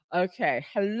Okay,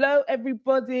 hello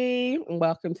everybody, and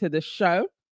welcome to the show.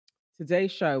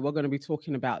 Today's show, we're going to be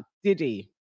talking about Diddy.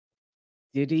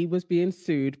 Diddy was being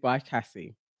sued by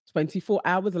Cassie. 24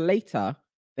 hours later,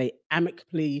 they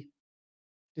amicably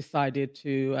decided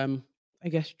to, I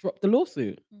guess, drop the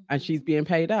lawsuit, and she's being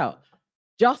paid out.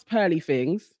 Just Pearly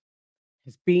Things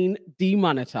has been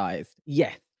demonetized.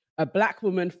 Yes, a black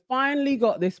woman finally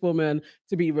got this woman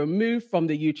to be removed from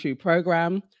the YouTube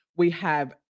program. We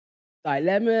have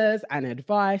dilemmas and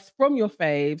advice from your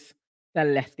faves. So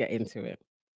let's get into it.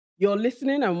 You're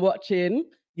listening and watching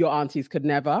Your Aunties Could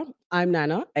Never. I'm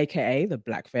Nana, aka the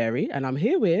Black Fairy, and I'm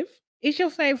here with. It's your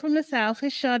fave from the South.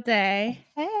 It's Sade. Hey.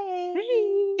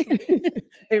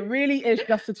 It really is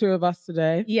just the two of us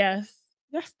today. Yes.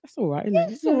 That's all right, isn't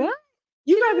it? It's all right.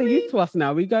 You guys are used to us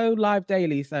now. We go live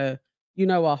daily, so you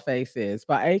know our faces.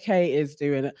 But AK is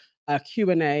doing a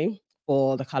Q&A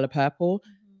for The Colour Purple,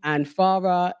 and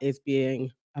Farah is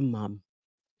being a mum.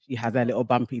 She has her little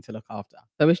bumpy to look after.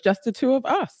 So it's just the two of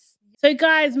us. So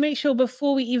guys, make sure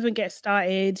before we even get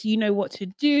started, you know what to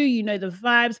do. You know the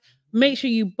vibes. Make sure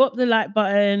you bop the like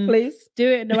button. Please. Do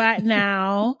it right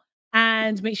now.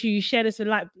 And make sure you share this with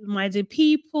like-minded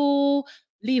people.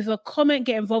 Leave a comment,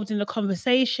 get involved in the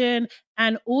conversation.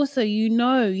 And also,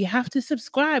 you have to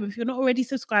subscribe. If you're not already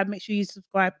subscribed, make sure you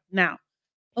subscribe now.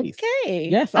 Please. Okay.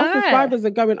 Yes, our subscribers are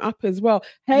going up as well.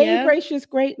 Hey, Gracious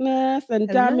Greatness and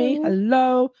Dammy,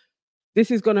 hello.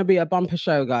 This is going to be a bumper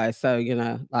show, guys. So,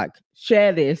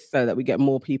 share this so that we get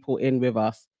more people in with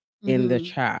us in the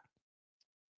chat.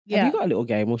 Yeah. Have you got a little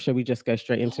game or should we just go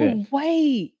straight into it?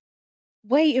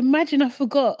 Wait, imagine I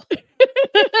forgot.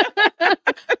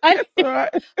 I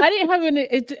didn't have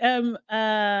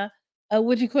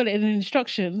what do you call it, an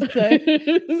instruction. So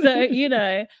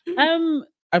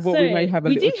I thought we may have a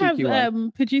little cheeky one. We do have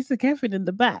producer Kevin in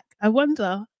the back. I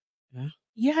wonder,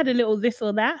 you had a little this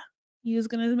or that you was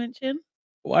going to mention?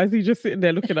 Why is he just sitting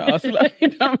there looking at us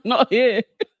like I'm not here?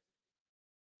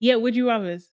 Yeah, would you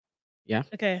rather's? Yeah.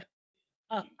 Okay.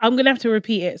 I'm going to have to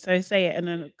repeat it, so say it and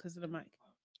then because of the mic.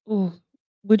 Ooh.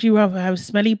 Would you rather have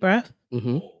smelly breath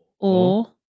or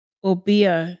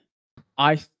BO?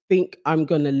 I think I'm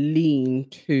going to lean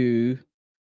to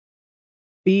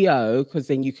BO because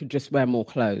then you could just wear more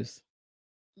clothes.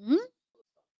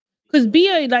 Because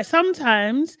BO, like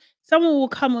sometimes someone will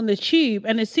come on the tube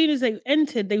and as soon as they've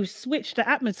entered, they switch the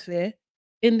atmosphere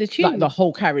in the tube. Like the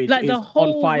whole carriage is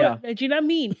on fire. Do you know what I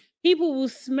mean? People will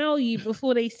smell you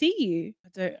before they see you.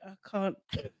 I can't.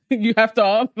 You have to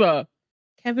answer.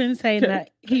 Kevin's saying that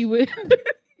he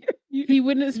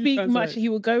wouldn't speak much. He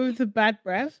would go with the bad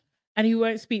breath and he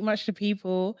won't speak much to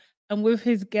people. And with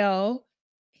his girl,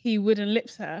 he wouldn't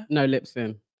lips her. No lips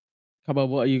in. Come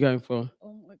on, what are you going for?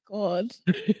 Oh my God.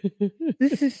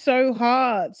 This is so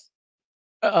hard.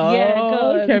 Oh,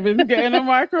 yeah, Kevin's getting a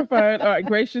microphone. All right,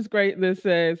 Gracious Greatness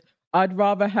says, I'd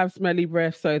rather have smelly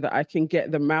breath so that I can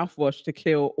get the mouthwash to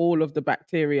kill all of the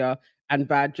bacteria and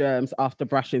bad germs after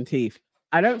brushing teeth.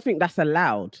 I don't think that's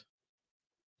allowed.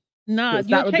 No,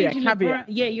 that would be a caveat.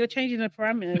 You're changing the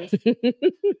parameters.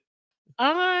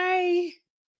 I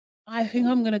think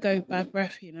I'm gonna go bad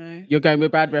breath. You're going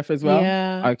with bad breath as well.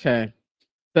 Yeah. Okay.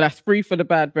 So that's 3 for the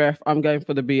bad breath. I'm going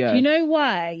for the BO. Do you know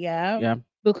why? Yeah.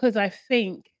 Because I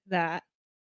think that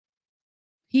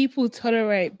people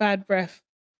tolerate bad breath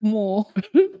more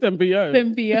than BO.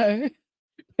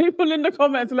 People in the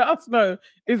comments, let us know.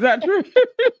 Is that true?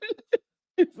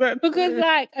 Because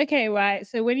okay, right.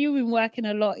 So when you've been working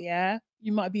a lot,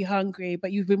 you might be hungry,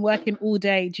 but you've been working all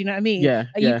day. Do you know what I mean? Yeah.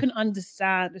 You can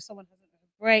understand if someone hasn't had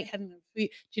a break, hadn't had food.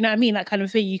 Do you know what I mean? That kind of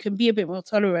thing. You can be a bit more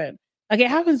tolerant. Like it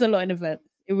happens a lot in events.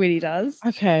 It really does.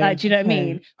 Okay. Do you know what I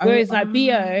mean? Whereas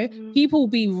BO, people will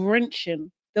be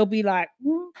wrenching. They'll be like,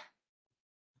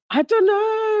 I don't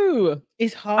know.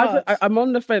 It's hard. I'm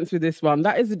on the fence with this one.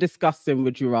 That is a disgusting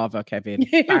would you rather, Kevin.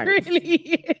 It really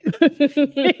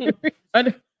is.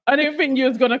 I didn't think you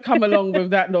was going to come along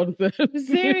with that nonsense.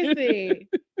 Seriously.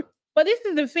 But this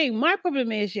is the thing. My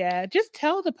problem is, just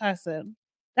tell the person.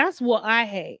 That's what I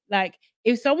hate. Like,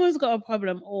 if someone's got a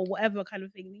problem or whatever kind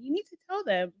of thing, you need to tell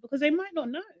them because they might not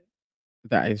know.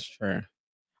 That is true.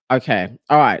 Okay.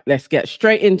 All right. Let's get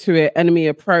straight into it. Enemy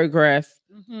of progress.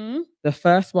 The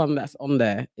first one that's on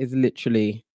there is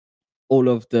literally all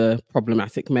of the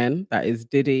problematic men. That is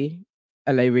Diddy,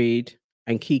 LA Reid,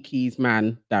 and Kiki's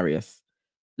man, Darius.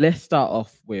 Let's start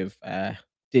off with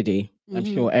Diddy. I'm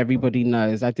sure everybody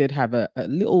knows. I did have a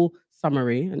little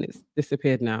summary and it's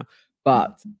disappeared now.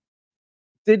 But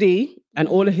Diddy and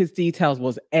all of his details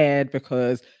was aired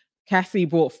because Cassie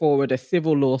brought forward a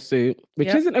civil lawsuit, which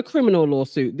isn't a criminal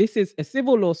lawsuit. This is a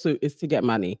civil lawsuit, is to get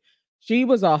money. She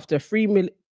was after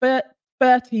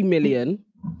 $30 million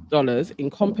in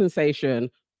compensation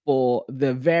for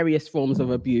the various forms of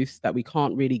abuse that we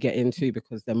can't really get into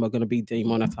because then we're going to be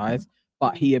demonetized.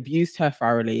 But he abused her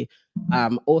thoroughly,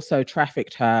 also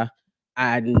trafficked her,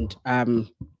 and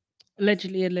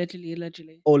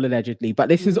allegedly. all allegedly. But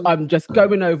this is, I'm just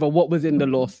going over what was in the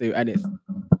lawsuit, and it's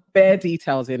bare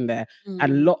details in there,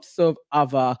 and lots of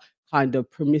other kind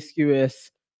of promiscuous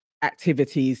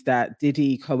activities that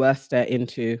Diddy coerced her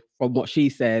into, from what she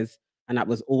says. And that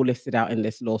was all listed out in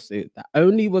this lawsuit that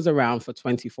only was around for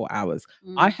 24 hours.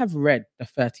 I have read the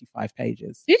 35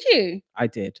 pages. Did you? I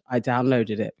did. I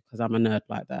downloaded it because I'm a nerd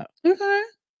like that. Okay.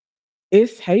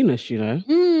 It's heinous, you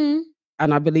know?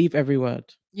 And I believe every word.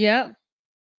 Yeah.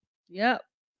 Yeah.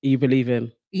 You believe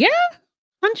in? Yeah.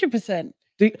 100%.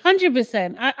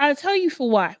 100%. I'll tell you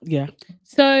for why. Yeah.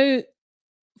 So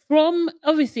from,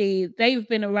 obviously, they've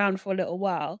been around for a little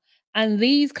while. And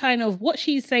these kind of, what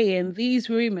she's saying, these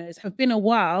rumors have been a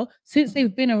while since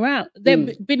they've been around.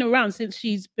 They've been around since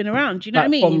she's been around. Do you know what I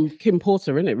mean? From Kim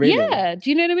Porter, innit, really? Yeah. Do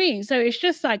you know what I mean? So it's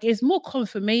just like, it's more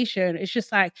confirmation. It's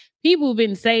just like, people have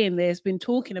been saying this, been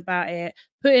talking about it,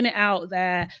 putting it out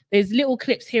there. There's little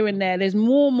clips here and there. There's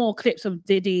more clips of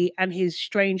Diddy and his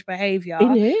strange behavior.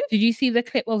 Did you see the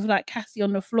clip of like Cassie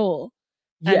on the floor?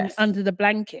 Yes. And under the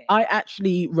blanket? I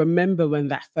actually remember when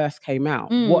that first came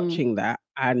out, watching that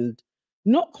and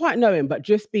not quite knowing, but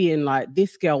just being like,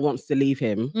 this girl wants to leave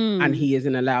him and he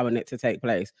isn't allowing it to take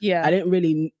place. Yeah. I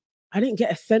didn't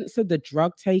get a sense of the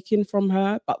drug taking from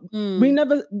her, but we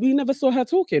never saw her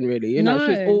talking really. You know,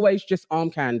 she's always just arm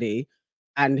candy,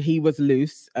 and he was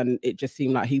loose, and it just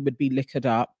seemed like he would be liquored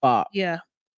up. But yeah.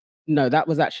 No, that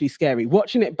was actually scary.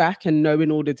 Watching it back and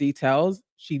knowing all the details,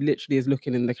 she literally is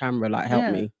looking in the camera like,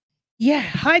 help me. Yeah,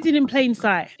 hiding in plain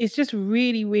sight. It's just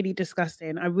really, really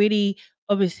disgusting. I really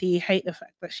obviously hate the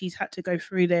fact that she's had to go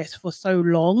through this for so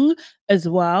long as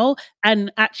well.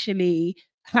 And actually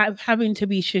having to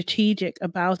be strategic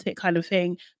about it kind of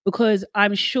thing, because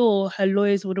I'm sure her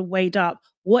lawyers would have weighed up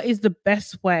what is the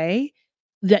best way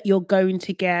that you're going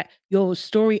to get your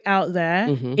story out there,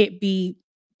 it be,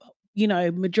 you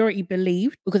know, majority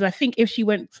believed. Because I think if she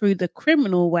went through the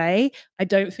criminal way, I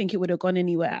don't think it would have gone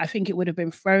anywhere. I think it would have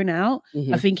been thrown out.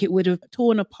 I think it would have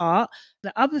torn apart.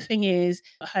 The other thing is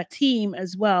her team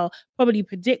as well probably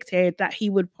predicted that he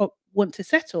would want to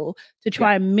settle to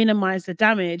try and minimize the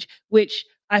damage, which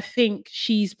I think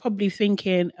she's probably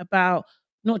thinking about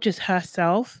not just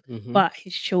herself, but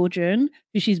his children,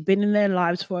 who she's been in their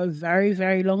lives for a very,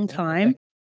 very long time.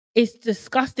 It's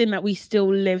disgusting that we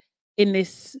still live in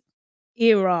this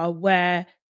era where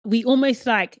we almost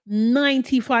like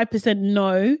 95%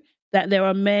 know that there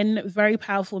are men, very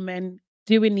powerful men,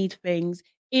 doing these things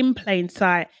in plain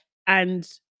sight, and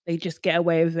they just get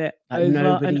away with it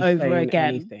over and over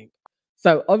again. Anything.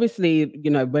 So obviously,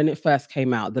 you know, when it first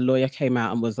came out, the lawyer came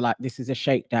out and was like, this is a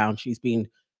shakedown. She's been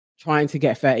trying to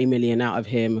get 30 million out of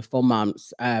him for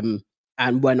months, and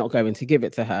we're not going to give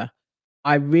it to her.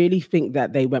 I really think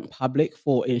that they went public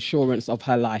for insurance of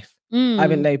her life. I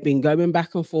think they've been going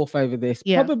back and forth over this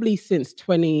probably since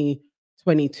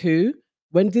 2022,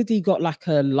 when Diddy got like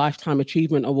a Lifetime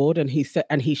Achievement Award, and he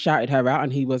shouted her out,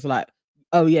 and he was like,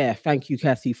 oh yeah, thank you,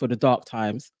 Cassie, for the dark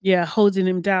times. Yeah, holding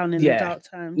him down in the dark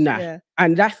times. Yeah.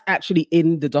 And that's actually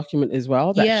in the document as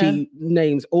well, that she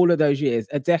names all of those years,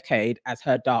 a decade, as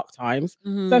her dark times.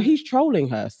 So he's trolling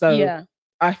her. So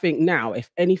I think now, if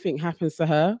anything happens to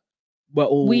her,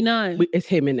 we know it's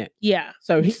him, innit? Yeah.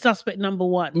 So he's suspect number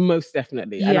one. Most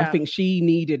definitely. And I think she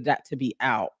needed that to be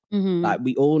out. Like,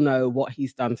 we all know what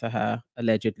he's done to her,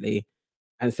 allegedly.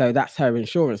 And so that's her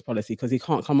insurance policy, because he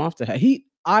can't come after her.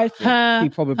 I think he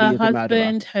probably is a murderer. Her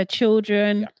husband, her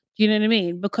children. Do you know what I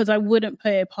mean? Because I wouldn't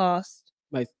put it past.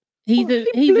 He blew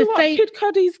up Kid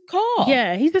Cudi's car.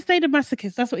 Yeah, he's a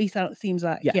sadomasochist. That's what he seems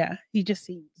like. Yeah, he just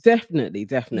seems. Definitely.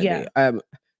 Yeah.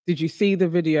 Did you see the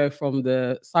video from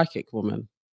the psychic woman?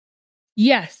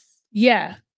 Yes.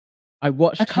 Yeah. I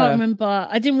can't remember.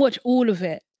 I didn't watch all of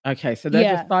it. Okay, so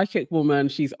there's a psychic woman.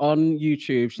 She's on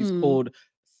YouTube. She's called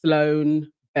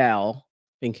Sloan Bell,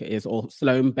 I think it is, or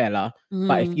Sloan Bella.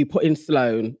 But if you put in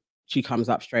Sloan, she comes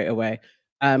up straight away.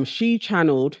 She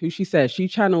channeled, she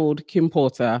channeled Kim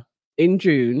Porter in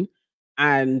June.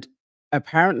 And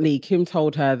apparently Kim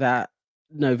told her that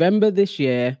November this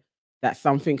year, that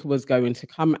something was going to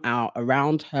come out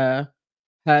around her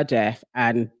death,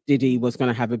 and Diddy was going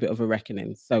to have a bit of a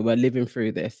reckoning. So we're living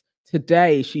through this.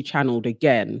 Today, she channeled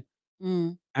again.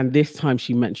 And this time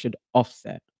she mentioned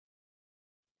Offset.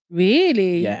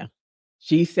 Really? Yeah.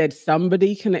 She said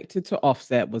somebody connected to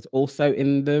Offset was also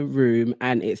in the room,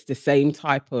 and it's the same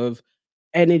type of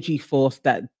energy force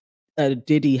that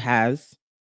Diddy has,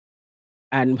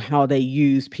 and how they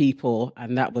use people,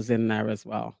 and that was in there as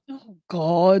well. Oh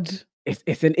God.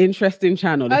 It's an interesting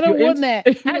channel. I don't want that.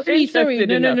 Actually, sorry.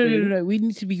 No. We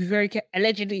need to be very careful.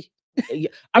 Allegedly. Yeah.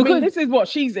 I mean, this is what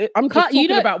she's. I'm just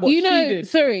talking about what she did.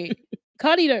 Sorry,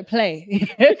 Cardi don't play.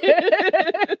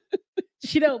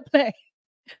 She don't play.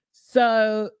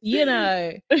 So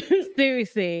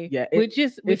seriously, yeah, we're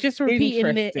just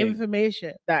repeating the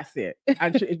information. That's it.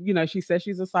 And she says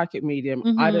she's a psychic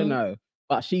medium. I don't know,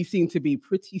 but she seemed to be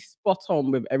pretty spot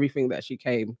on with everything that she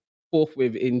came forth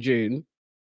with in June.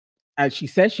 And she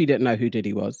said she didn't know who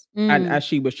Diddy was. And as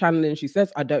she was channeling, she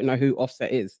says, I don't know who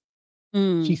Offset is.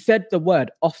 She said the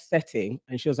word offsetting,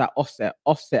 and she was like, Offset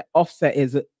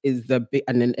is the big,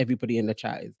 and then everybody in the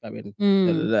chat is going,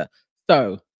 da, da, da.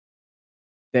 So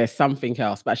there's something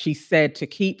else. But she said to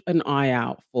keep an eye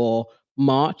out for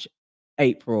March,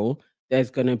 April,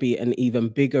 there's going to be an even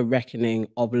bigger reckoning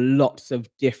of lots of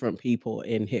different people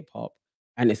in hip hop.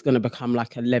 And it's going to become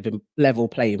like a level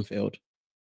playing field.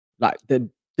 Like the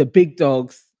big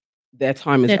dogs, their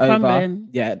time is over. Crumbling.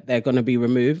 Yeah, they're going to be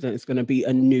removed, and it's going to be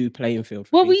a new playing field.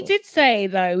 For people. We did say,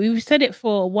 though, we've said it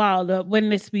for a while, that when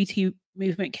this BT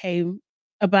movement came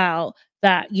about,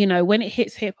 that, when it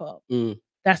hits hip hop,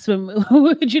 that's when,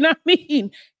 do you know what I mean?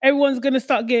 Everyone's going to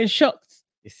start getting shocked.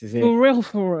 This is it. For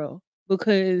real.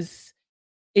 Because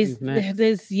do you know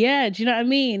what I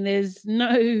mean? There's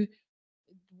no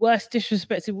worse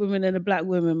disrespected women than a black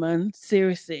woman, man.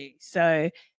 Seriously. So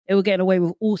they were getting away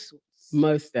with all sorts.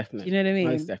 Most definitely. You know what I mean?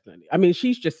 Most definitely. I mean,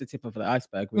 she's just the tip of the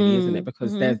iceberg, really, isn't it?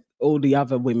 Because there's all the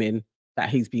other women that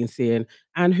he's been seeing.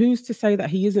 And who's to say that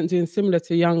he isn't doing similar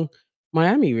to Young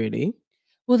Miami, really?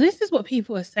 Well, this is what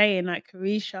people are saying, like,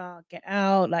 Carisha, get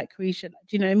out, like, Carisha, do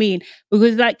you know what I mean?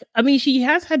 Because, she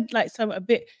has had, a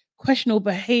bit questionable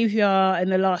behavior in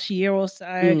the last year or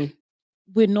so.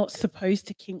 We're not supposed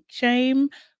to kink shame,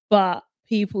 but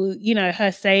people,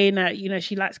 her saying that,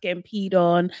 she likes getting peed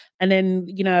on, and then,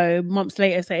 months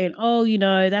later saying, oh,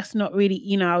 that's not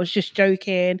really, I was just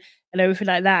joking and everything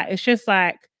like that. It's just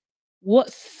like,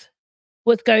 what's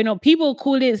going on? People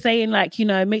call it saying, like,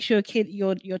 make sure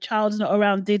your child's not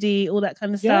around Diddy, all that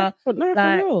kind of stuff. But no,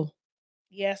 for real.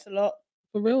 Yes, a lot.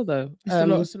 For real, though.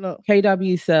 It's a lot.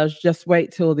 KW says, just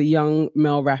wait till the young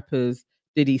male rappers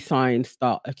Diddy signed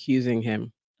start accusing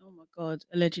him. Oh my God,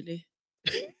 allegedly.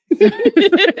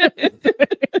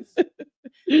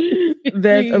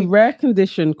 There's a rare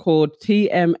condition called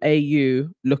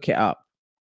TMAU. Look it up.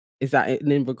 Is that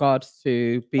in regards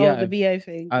to BO? Oh, the BO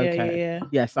thing. Okay.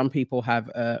 Yeah, some people have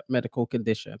a medical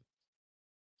condition.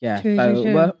 Yeah.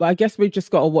 True. Well, I guess we just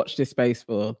got to watch this space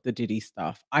for the Diddy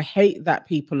stuff. I hate that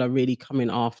people are really coming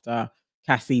after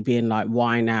Cassie, being like,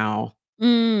 why now?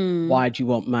 Why do you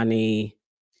want money?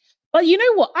 But you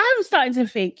know what? I'm starting to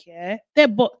think, they're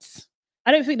bots.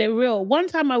 I don't think they're real. One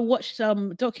time I watched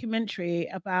some documentary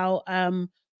about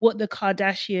what the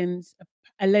Kardashians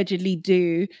allegedly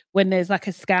do when there's like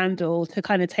a scandal to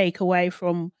kind of take away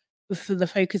from the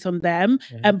focus on them.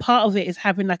 And part of it is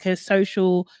having like a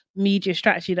social media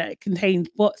strategy that contains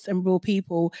bots and real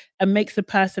people and makes the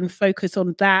person focus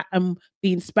on that and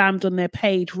being spammed on their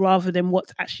page rather than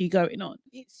what's actually going on.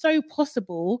 It's so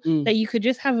possible that you could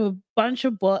just have a bunch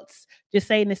of bots just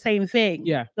saying the same thing.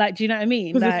 Yeah. Like, do you know what I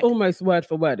mean? Because it's almost word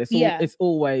for word. It's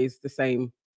always the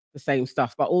same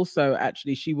stuff. But also,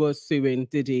 actually, she was suing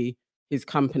Diddy, his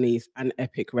companies, and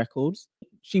Epic Records.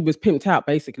 She was pimped out,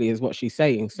 basically, is what she's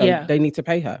saying. So they need to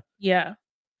pay her. Yeah.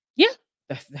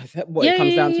 That's what it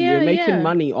comes down to. You're making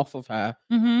money off of her,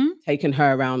 taking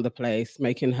her around the place,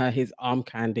 making her his arm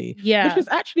candy. Yeah. Which is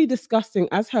actually disgusting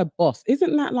as her boss.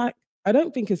 Isn't that like, I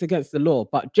don't think it's against the law,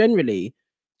 but generally,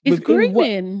 it's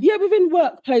grooming. Within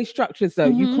workplace structures, though,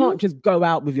 you can't just go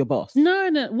out with your boss.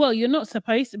 No. Well, you're not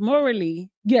supposed to,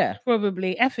 morally. Yeah.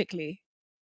 Probably, ethically.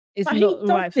 It's but not the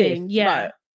right thing. Yeah.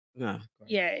 Like, no.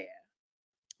 Yeah.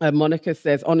 Monica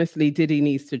says, honestly, Diddy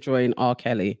needs to join R.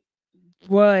 Kelly.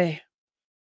 Boy.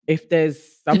 If there's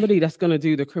somebody that's going to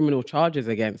do the criminal charges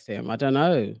against him, I don't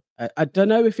know. I don't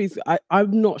know if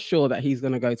I'm not sure that he's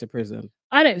going to go to prison.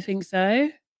 I don't think so.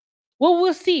 Well,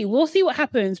 we'll see. We'll see what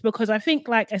happens, because I think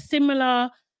like a similar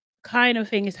kind of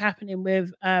thing is happening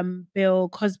with Bill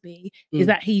Cosby, is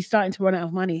that he's starting to run out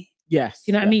of money. Yes.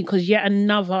 You know what I mean? Because yet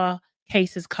another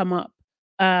case has come up.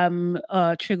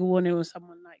 Trigger warning or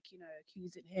someone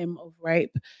accusing him of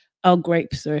rape. Oh,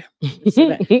 grape, sorry.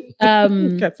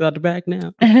 Cat's out of the bag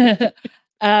now.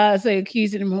 So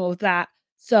accusing him of that.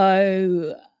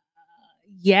 So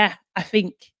I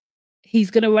think he's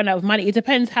going to run out of money. It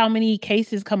depends how many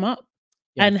cases come up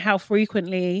and how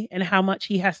frequently and how much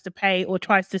he has to pay or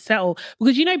tries to settle.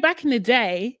 Because, back in the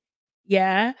day,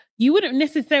 yeah, you wouldn't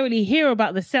necessarily hear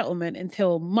about the settlement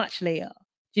until much later.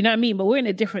 Do you know what I mean? But we're in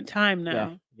a different time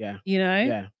now. Yeah. You know?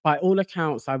 Yeah. By all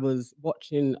accounts, I was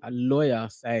watching a lawyer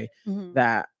say Mhm.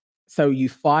 that so you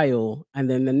file, and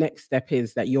then the next step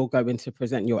is that you're going to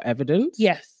present your evidence.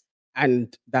 Yes.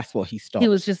 And that's what he stopped. He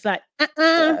was just like,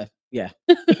 yeah.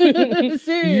 Serious.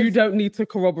 You don't need to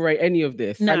corroborate any of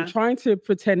this. Nah. And trying to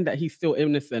pretend that he's still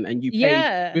innocent and you paid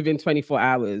Yeah. within 24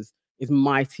 hours is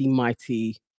mighty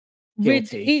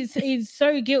guilty. It's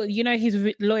so guilty. You know, his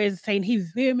lawyers saying he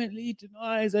vehemently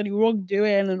denies any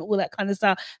wrongdoing and all that kind of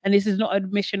stuff. And this is not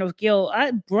admission of guilt.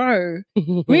 Bro,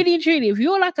 really and truly, if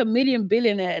you're like a million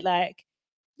billionaire, like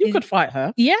you could fight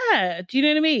her. Yeah. Do you know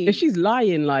what I mean? If she's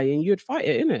lying, you'd fight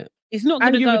it, innit? It's not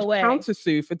going to go away. And you would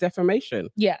countersue for defamation.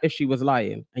 Yeah. If she was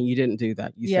lying and you didn't do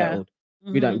that, you settled.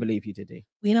 We don't believe you, Diddy.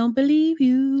 We don't believe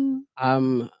you.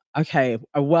 Okay,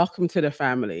 welcome to the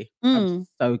family. I'm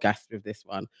so gassed with this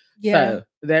one. Yeah. So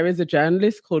there is a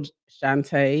journalist called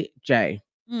Chantelle Jay.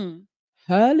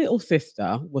 Her little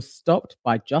sister was stopped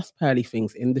by Just Pearly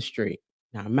Things in the street.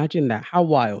 Now imagine that. How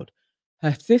wild.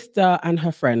 Her sister and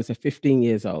her friends are 15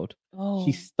 years old. Oh.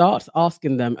 She starts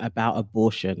asking them about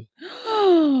abortion.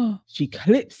 She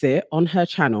clips it on her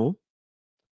channel.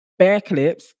 Bare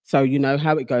clips, so you know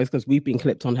how it goes because we've been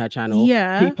clipped on her channel.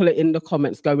 Yeah. People are in the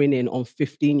comments going in on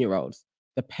 15-year-olds.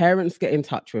 The parents get in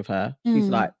touch with her. She's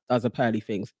like, does a Pearly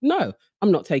Things? No,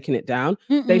 I'm not taking it down.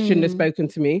 They shouldn't have spoken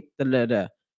to me. So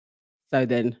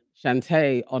then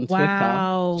Chantelle on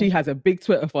Twitter, she has a big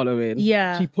Twitter following.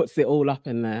 Yeah. She puts it all up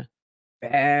in there.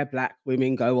 Bare black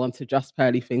women go on to Just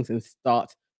Pearly Things and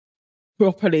start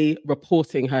properly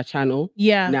reporting her channel.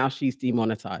 Yeah. Now she's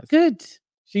demonetized. Good.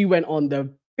 She went on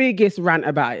the biggest rant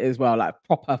about it as well, like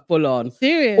proper full on.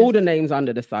 Serious. All the names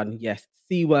under the sun. Yes.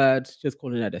 C word. She was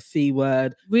calling her the C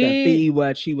word. The B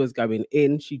word. She was going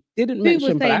in. She didn't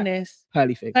mention black. This?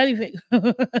 Pearly Things. Pearly Things.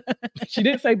 She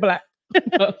didn't say black.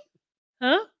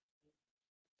 Huh?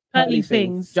 Pearly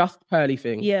Things. Just Pearly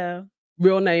Things. Yeah.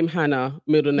 Real name Hannah.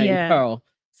 Middle name Pearl.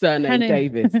 Surname Hannah,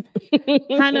 Davis.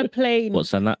 Hannah Plain.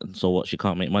 What's that? So what? She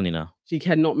can't make money now. She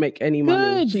cannot make any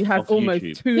money. She has almost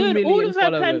YouTube. 2 million All of her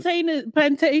followers.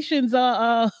 plantations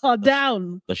are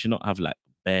down. Does she not have like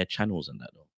bare channels and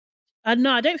that though?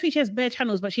 No, I don't think she has bare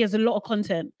channels, but she has a lot of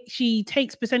content. She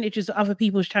takes percentages of other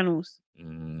people's channels.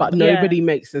 But nobody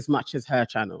makes as much as her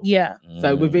channel. Yeah.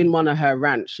 So within one of her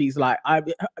rants, she's like,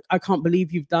 I can't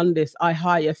believe you've done this. I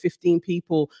hire 15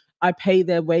 people. I pay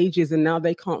their wages and now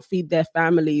they can't feed their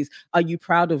families. Are you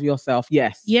proud of yourself?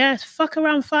 Yes. Yes. Fuck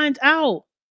around, find out.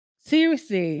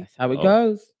 Seriously. That's how it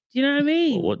goes. Do you know what I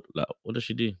mean? What does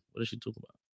she do? What does she talk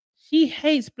about? She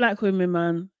hates black women,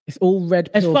 man. It's all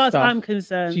red pill as far stuff. as I'm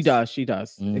concerned. She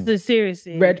does. So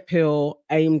seriously. Red pill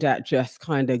aimed at just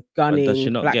kind of gunning does she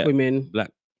not black get women.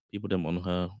 Black people them on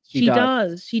her. She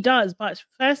does. But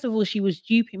first of all, she was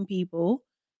duping people.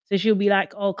 So she'll be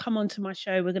like, oh, come on to my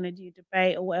show. We're going to do a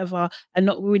debate or whatever. And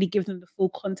not really give them the full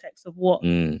context of what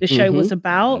the show was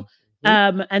about.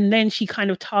 And then she kind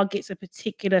of targets a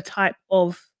particular type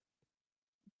of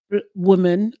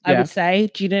woman, I would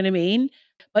say. Do you know what I mean?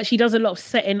 But she does a lot of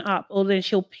setting up, or then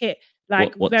she'll pit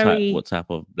like what type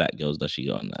of black girls does she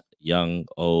got on that? Young,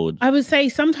 old? I would say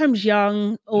sometimes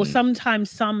young, or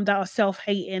sometimes some that are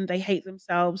self-hating. They hate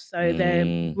themselves, so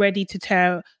they're ready to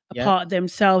tear apart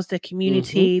themselves, their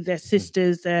community, their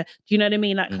sisters. Do you know what I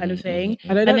mean? That kind of thing.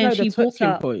 And they don't know she the puts talking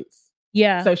up points.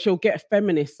 Yeah. So she'll get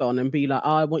feminists on and be like,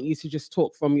 I want you to just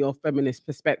talk from your feminist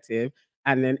perspective.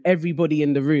 And then everybody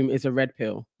in the room is a red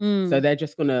pill. So they're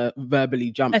just going to verbally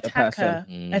jump the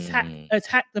person.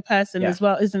 Attack the person as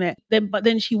well, isn't it? But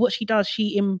then what she does,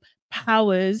 she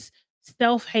empowers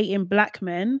self-hating black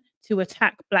men to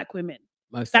attack black women.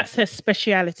 That's her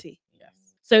speciality. Yes.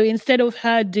 So instead of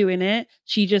her doing it,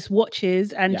 she just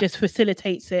watches and just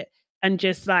facilitates it and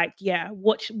just like,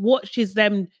 watches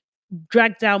them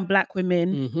drag down black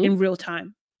women in real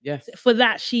time. Yes. For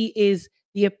that, she is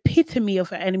the epitome of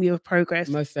an enemy of progress.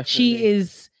 Most definitely. She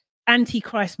is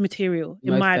antichrist material,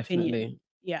 in my opinion.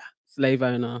 Yeah. Slave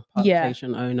owner,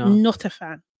 plantation owner. Not a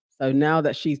fan. So now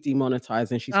that she's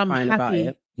demonetized and she's crying about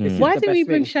it. Why did we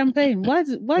bring champagne? Why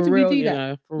did we do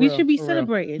that? We should be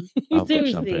celebrating. I've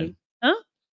Seriously. Huh?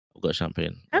 I've got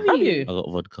champagne. Have you? I got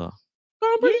vodka. Go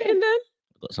on, bring it in then.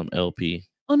 I got some LP.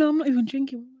 Oh no, I'm not even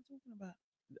drinking. What am I talking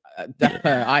about? That's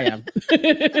her. I am.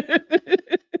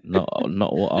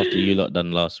 Not what after you lot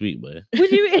done last week, boy.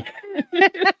 Would you?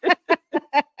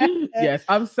 Yes,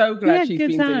 I'm so glad she's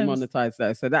been demonetized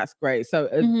though. So that's great. So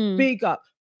a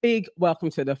big welcome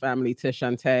to the family, to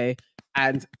Chantelle.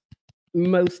 And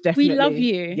Most definitely. We love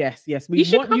you. Yes, yes. You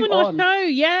should come on our show.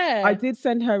 Yeah. I did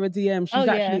send her a DM. She's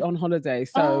actually on holiday.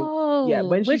 So yeah,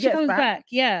 when she comes back,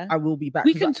 yeah, I will be back.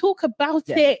 We can talk about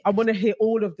it. I want to hear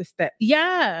all of the steps.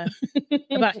 Yeah.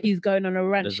 About she's going on a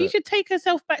run. She should take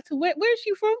herself back to where is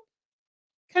she from?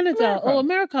 Canada or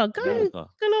America. Go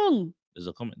along. There's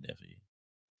a comment there for you.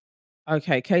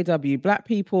 Okay, KW. Black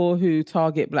people who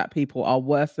target black people are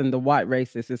worse than the white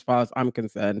racists as far as I'm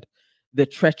concerned. The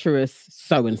treacherous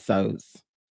so-and-sos.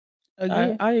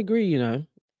 I agree, you know.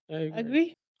 I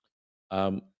agree.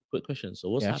 Quick question. So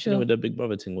what's happening with the Big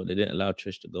Brother thing? What, they didn't allow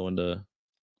Trish to go on the...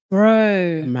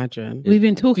 Bro. Imagine. We've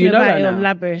been talking about it on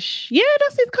Lavish. Yeah,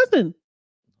 that's his cousin.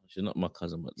 She's not my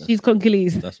cousin, but she's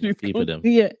Congolese. That's my people them.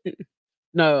 Yeah.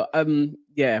 No,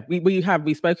 yeah,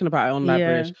 we've spoken about it on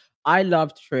Lavish. Yeah. I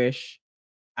loved Trish,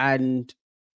 and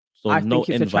so I no think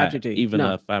it's invite, a tragedy. Even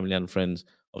her family and friends,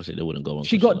 obviously they wouldn't go on.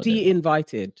 She got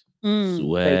de-invited. They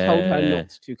told her not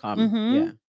to come.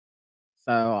 Yeah.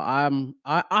 So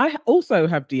I also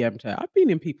have DM'd her. I've been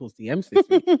in people's DMs this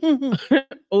week.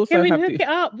 Also, Kevin, hook it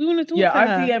up. We want to talk to her.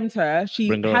 I've DM'd her. She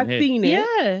has seen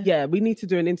it. Yeah, we need to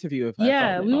do an interview with her.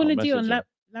 Yeah, we want to do it on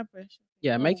Lavish.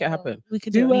 Yeah, make it happen. We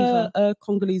could do a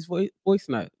Congolese voice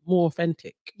note, more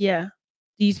authentic. Yeah.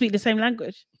 Do you speak the same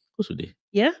language? Of course we do.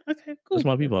 Yeah. Okay. Cool. That's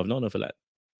my people. I've known her for like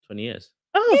 20 years.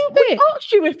 Oh, we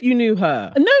asked you if you knew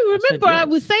her. No, remember I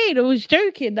was saying, I was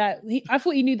joking that I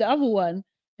thought you knew the other one.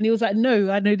 And he was like,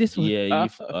 no, I know this one. Yeah,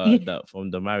 that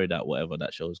from the Married at whatever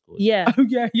that show's called. Yeah. Oh,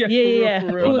 yeah.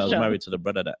 For real. That was married to the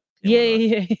brother that.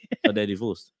 Yeah. So they're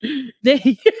divorced.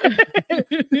 They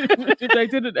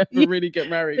didn't ever really get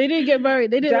married. They didn't get married.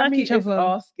 They didn't like each other.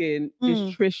 Asking,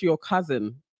 is Trish your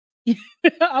cousin?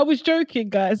 I was joking,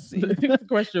 guys.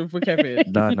 Question for Kevin.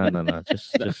 No.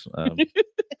 Just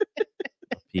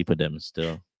people them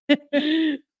still.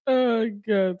 Oh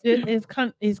God.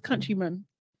 His countryman.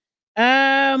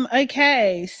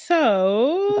 Okay,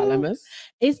 so dilemmas.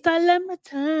 It's dilemma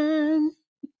time.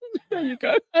 There you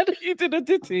go. You did a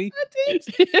ditty. I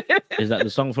did. Is that the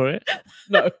song for it?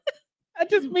 No. I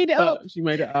just made it up. She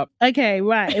made it up. Okay,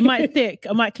 right. It might stick.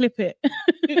 I might clip it.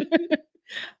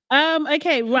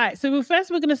 Okay, right. So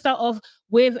first we're gonna start off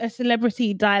with a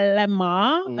celebrity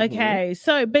dilemma. Okay,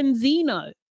 so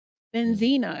Benzino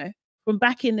from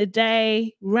back in the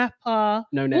day, rapper.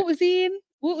 No neck. What was he in?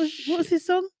 What was his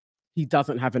song? He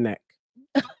doesn't have a neck.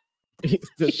 He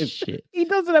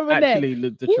doesn't have a neck. Actually,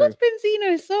 the what truth. was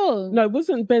Benzino's song? No,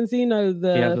 wasn't Benzino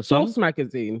the Source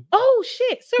magazine? Oh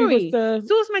shit! Sorry,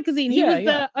 Source magazine. He was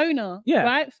the owner. Yeah,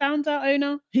 right, founder,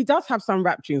 owner. He does have some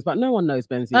rap tunes, but no one knows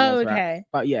Benzino's okay. rap.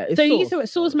 But yeah, it's so you saw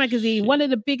Source magazine, one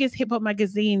of the biggest hip hop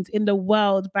magazines in the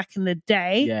world back in the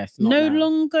day. Yes, no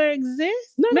longer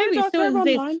exists. No, maybe it still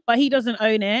exists, online. But he doesn't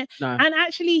own it. No. And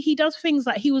actually, he does things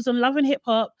like he was on Love and Hip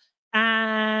Hop.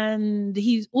 And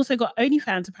he's also got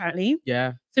OnlyFans apparently.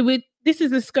 Yeah. So this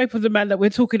is the scope of the man that we're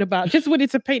talking about. Just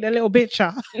wanted to paint a little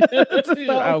picture. Big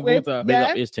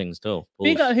up his things still.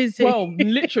 Big up his things. Well,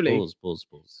 literally. Pause.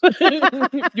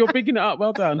 You're bigging it up.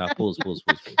 Well done. Now, pause. So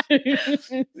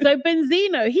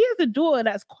Benzino, he has a daughter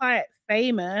that's quite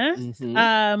famous.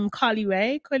 Coily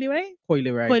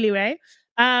Ray.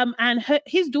 And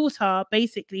his daughter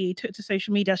basically took to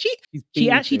social media.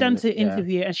 She actually done an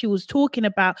interview and she was talking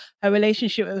about her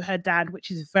relationship with her dad,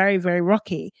 which is very, very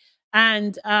rocky.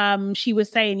 And she was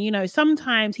saying, you know,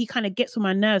 sometimes he kind of gets on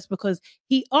my nerves because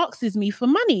he asks me for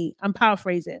money. I'm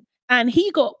paraphrasing. And he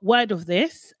got word of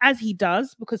this, as he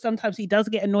does, because sometimes he does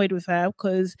get annoyed with her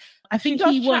because I think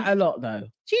she does chat a lot though.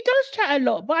 She does chat a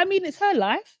lot, but I mean, it's her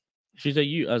life. She's a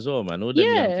youth as well, man. All them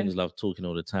young things love talking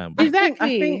all the time.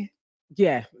 Exactly. I think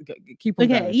yeah, keep on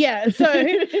going. Yeah. So,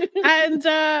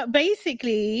 and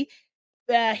basically,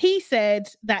 he said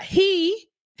that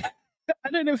I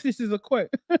don't know if this is a quote,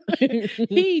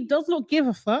 he does not give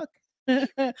a fuck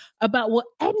about what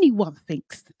anyone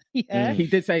thinks. Yeah, he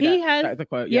did say that. That's a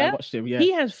quote. Yeah, I watched him. Yeah,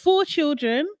 he has 4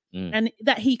 children, and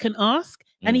that he can ask,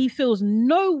 and he feels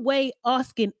no way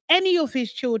asking any of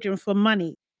his children for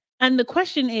money. And the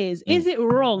question is it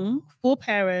wrong for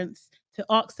parents to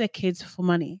ask their kids for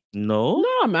money? No,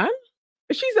 man.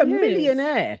 She's a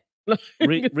millionaire.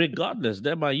 Regardless,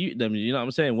 they're my youth. Them, you know what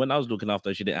I'm saying? When I was looking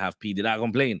after, she didn't have P. Did I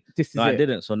complain? I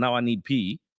didn't. So now I need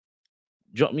P.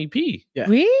 Drop me P. Yeah.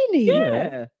 Really?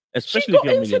 Yeah. Especially she got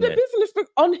if you're into the business book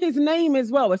on his name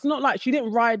as well. It's not like she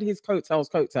didn't ride his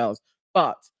coattails,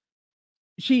 but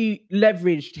she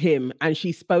leveraged him and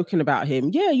she's spoken about him.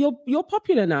 Yeah, you're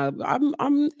popular now.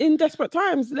 I'm in desperate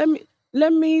times. Let me.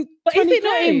 But is it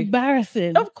not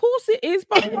embarrassing? Of course it is.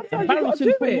 But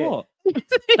embarrassing for what?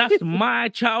 That's my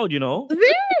child, you know.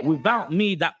 Without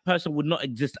me, that person would not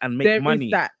exist and make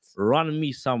money. run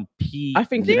me some pee. I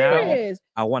think now. Serious?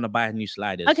 I want to buy new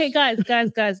sliders. Okay, guys.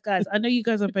 I know you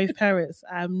guys are both parents.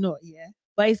 I'm not, yeah.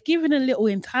 But it's giving a little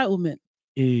entitlement.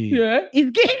 Yeah. It's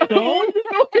giving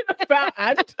talking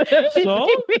about So?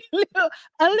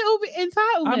 a little bit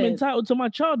entitlement. I'm entitled to my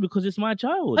child because it's my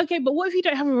child. Okay, but what if you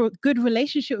don't have a good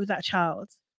relationship with that child?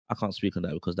 I can't speak on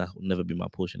that because that will never be my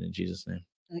portion in Jesus' name.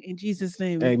 In Jesus'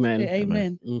 name. Amen.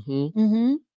 Amen. Mm-hmm.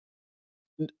 Mm-hmm.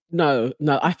 No,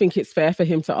 I think it's fair for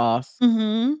him to ask.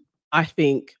 Mm-hmm. I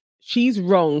think she's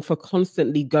wrong for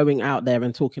constantly going out there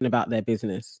and talking about their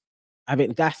business. I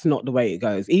mean, that's not the way it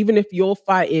goes. Even if you're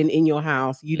fighting in your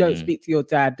house, you don't speak to your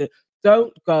dad.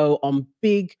 Don't go on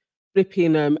big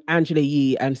flipping Angela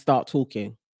Yee and start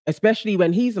talking. Especially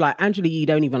when he's like, Angela Yee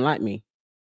don't even like me.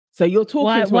 So you're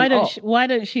talking why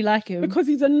don't she like him? Because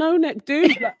he's a no-neck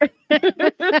dude.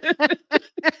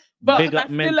 But big up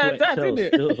men to excel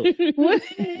still.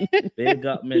 Big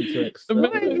up men to excel.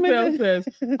 The man says,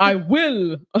 I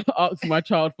will ask my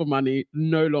child for money.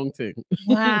 No long thing.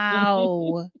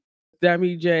 Wow.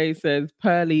 Dammy J says,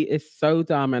 Pearly is so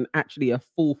dumb and actually a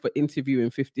fool for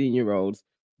interviewing 15-year-olds.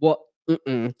 What?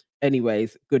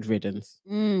 Anyways, good riddance.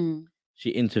 She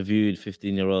interviewed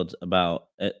 15-year-olds about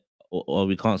it, or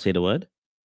we can't say the word?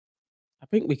 I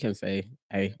think we can say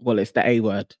A. Well, it's the A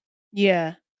word.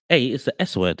 Yeah. A, it's the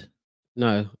S word.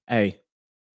 No, A.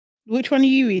 Which one are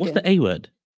you reading? What's the A word?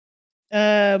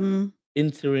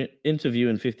 Interviewing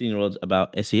 15-year-olds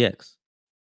about sex.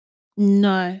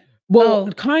 No.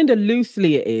 Well, kind of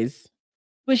loosely it is.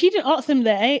 But she didn't ask him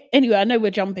that. Anyway, I know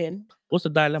we're jumping. What's the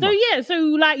dilemma? So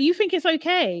like you think it's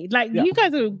okay? Like you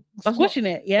guys are squashing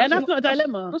it, yeah? That's not a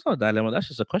dilemma. That's not a dilemma. That's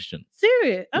just a question.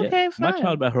 Serious? Okay, fine. My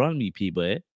child better run me,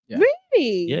 P-boy. Yeah.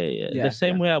 Really? Yeah. The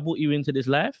same way I brought you into this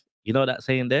life. You know that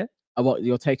saying there? What,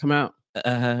 you'll take them out? I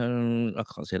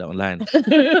can't say that online.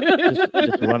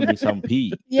 just run me some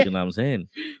pee. Yeah. You know what I'm saying?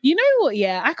 You know what?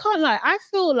 Yeah, I can't lie. I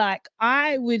feel like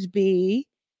I would be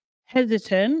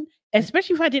hesitant,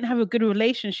 especially if I didn't have a good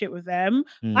relationship with them.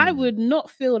 I would not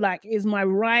feel like it's my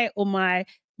right or my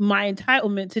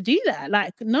entitlement to do that.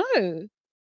 Like, no.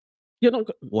 You're not.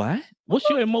 Why? What's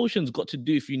your emotions got to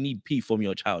do if you need pee from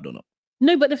your child or not?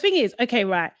 No, but the thing is, okay,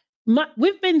 right.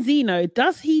 With Benzino,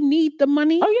 does he need the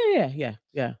money? Oh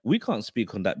yeah. We can't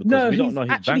speak on that because we don't know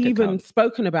his actually bank even account.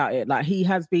 spoken about it. Like he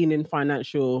has been in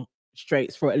financial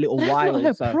straits for a little That's while.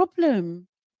 not her problem.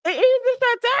 It is. It's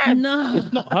her dad. No,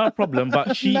 it's not her problem,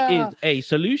 but she is a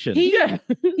solution.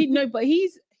 But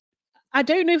I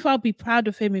don't know if I'll be proud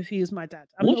of him if he was my dad.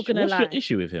 I'm not gonna lie. What's your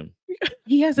issue with him?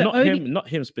 He has not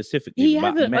him specifically. He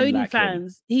has an OnlyFans.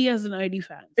 Like he has an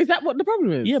OnlyFans. Is that what the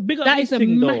problem is? Yeah, bigger. That is a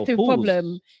massive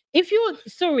problem. If you're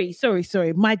sorry,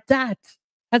 my dad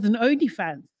has an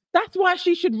OnlyFans. That's why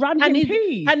she should run him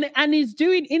pee. And is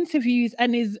doing interviews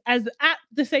and is as at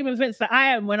the same events that I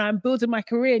am when I'm building my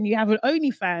career. And you have an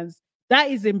OnlyFans. That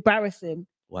is embarrassing.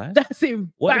 What? That's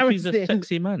embarrassing. What if he's a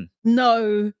sexy man?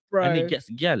 No, bro. And he gets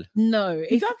gal. No,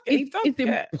 it's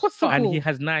impossible. And he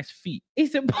has nice feet.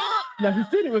 It's impossible. No, he's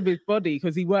doing it with his body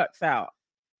because he works out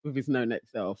with his no-neck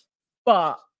self.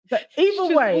 But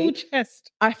either way,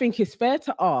 I think it's fair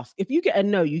to ask. If you get a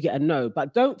no, you get a no.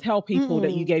 But don't tell people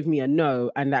that you gave me a no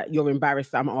and that you're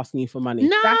embarrassed that I'm asking you for money.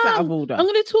 No, that's out of order. I'm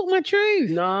going to talk my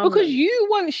truth. No, because you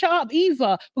won't shut up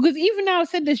either. Because even now I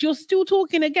said this, you're still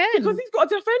talking again. Because he's got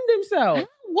to defend himself.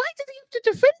 Why did he have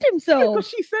to defend himself? Because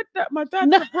she said that my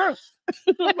dad's a broke.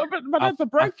 my dad's a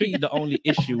broke. I think the only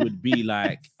issue would be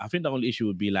like,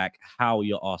 how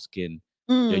you're asking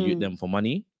them for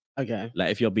money. Okay.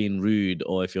 Like if you're being rude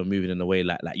or if you're moving in a way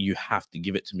like you have to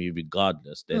give it to me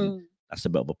regardless, then that's a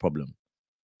bit of a problem.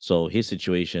 So his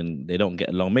situation, they don't get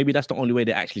along. Maybe that's the only way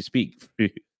they actually speak through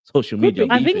social media.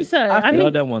 I think so. I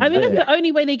think that's the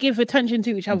only way they give attention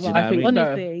to each other. I think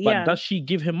honestly, But does she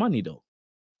give him money though?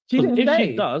 She didn't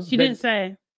say. She didn't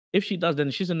say. If she does,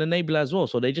 then she's an enabler as well.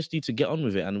 So they just need to get on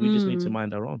with it, and we just need to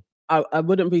mind our own. I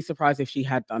wouldn't be surprised if she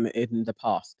had done it in the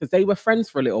past because they were friends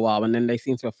for a little while and then they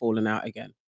seem to have fallen out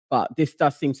again. But this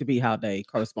does seem to be how they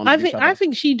correspond. I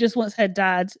think she just wants her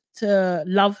dad to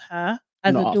love her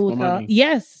as a daughter.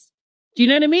 Yes. Do you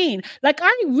know what I mean? Like,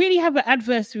 I really have an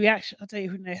adverse reaction. I don't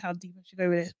even know how deep I should go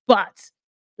with it. But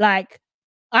like,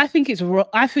 I think it's wrong.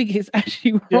 I think it's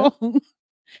actually wrong.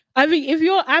 I think if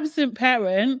you're an absent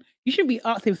parent, you shouldn't be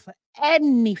asking for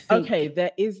anything. Okay,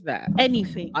 there is that.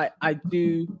 Anything. I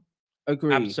do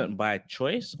agree. Absent by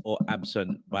choice or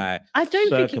absent by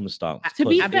circumstance? To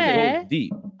be fair,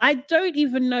 I don't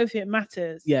even know if it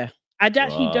matters. Yeah. I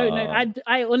actually don't know.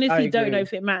 I honestly don't know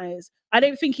if it matters. I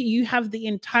don't think you have the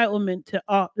entitlement to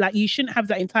ask. Like, you shouldn't have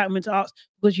that entitlement to ask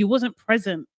because you wasn't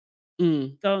present.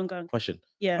 Go on. Question.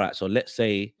 Yeah. Right. So let's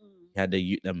say he had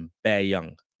them bare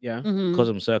young. Yeah. Mhm. Because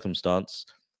of circumstance,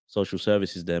 social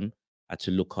services them had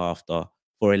to look after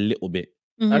for a little bit.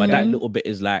 Mhm. But that Okay. little bit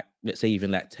is like, let's say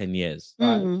even like 10 years.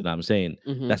 Right. You know what I'm saying?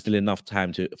 Mhm. That's still enough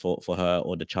time for her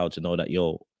or the child to know that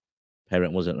your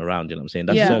parent wasn't around. You know what I'm saying?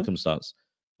 That's Yeah. circumstance.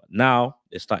 But now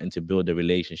they're starting to build a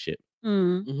relationship.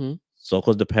 Mm. Mhm. So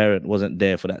because the parent wasn't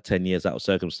there for that 10 years out of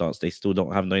circumstance, they still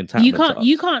don't have no entitlement.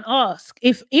 You can't ask.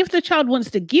 If the child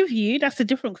wants to give you, that's a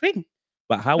different thing.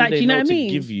 But how Like, would they do you know know what I to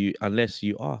mean? give you unless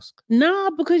you ask? Nah,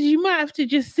 because you might have to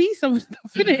just see some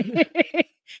stuff in it.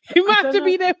 You might have to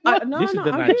be there. No, This is no,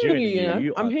 the I'm hearing Nigerian you. in Yeah.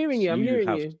 you. I'm hearing you. I'm hearing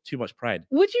have you. too much pride.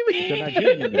 What do you mean? The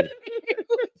Nigerian in you.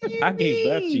 What do you I gave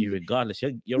birth to mean? you regardless.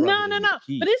 You're No. under the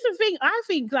key. But it's the thing. I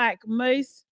think like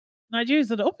most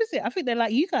Nigerians are the opposite. I think they're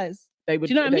like you guys. They would.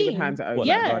 Do you know what I they would mean? hand it over. What,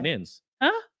 Yeah. like Ghanaians?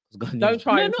 Huh? Ghanaians. Don't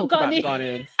try No, and not talk about Ghanaian.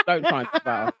 Ghanaians. Don't try and talk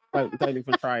about. Don't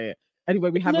even try it. Anyway,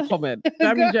 we have No. a comment.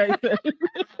 Sammy J said.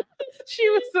 She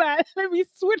was like, let me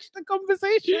switch the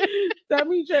conversation.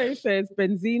 Sammy J says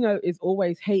Benzino is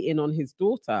always hating on his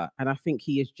daughter, and I think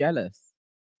he is jealous.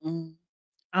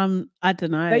 I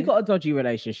don't know. They got a dodgy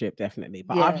relationship, definitely,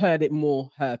 but I've Yeah. heard it more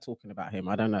her talking about him.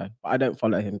 I don't know, but I don't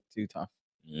follow him too tough.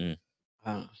 Mm.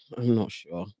 I'm not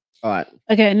sure. All right.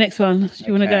 Okay, next one. Do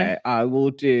you want to go? I will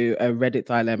do a Reddit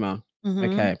dilemma.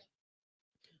 Mhm. Okay.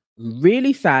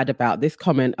 Really sad about this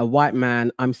comment a white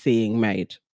man I'm seeing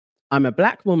made. I'm a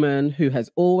black woman who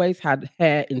has always had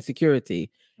hair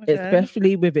insecurity, Okay.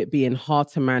 especially with it being hard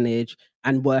to manage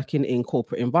and working in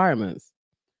corporate environments.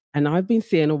 And I've been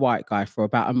seeing a white guy for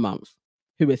about a month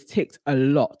who has ticked a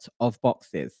lot of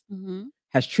boxes, Mhm.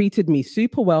 has treated me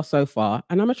super well so far,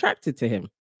 and I'm attracted to him.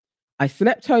 I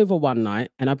slept over one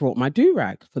night and I brought my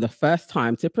do-rag for the first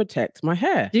time to protect my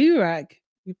hair. Do-rag.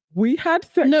 We had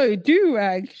sex. No,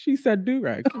 do-rag. She said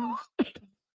do-rag.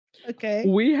 Okay.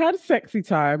 We had sexy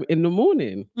time in the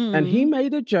morning, and he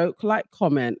made a joke-like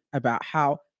comment about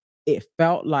how it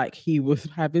felt like he was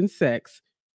having sex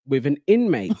with an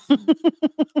inmate.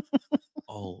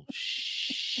 Oh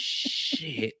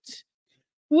shit!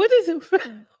 What is it?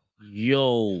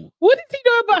 Yo, What does he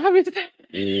know about having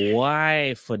sex?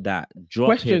 why for that? Drop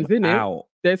Questions, him innit? out.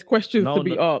 There's questions No, to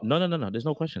be no, asked. no. There's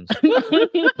no questions.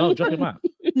 No, drop him out.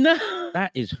 No.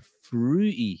 That is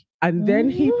fruity. And then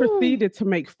he Ooh. proceeded to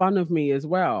make fun of me as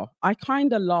well. I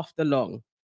kind of laughed along.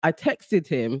 I texted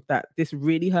him that this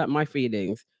really hurt my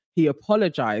feelings. He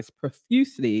apologized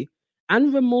profusely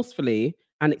and remorsefully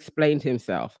and explained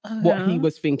himself, what he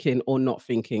was thinking or not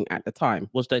thinking at the time.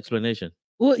 What's the explanation?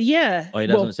 Well, yeah. Oh, he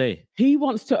doesn't Well, say. He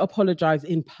wants to apologize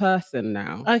in person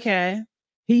now. Okay.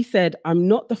 He said, I'm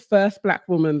not the first black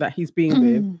woman that he's been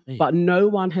with, Hey. but no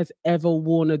one has ever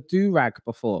worn a do-rag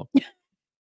before.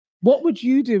 What would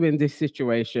you do in this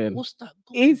situation? What's that?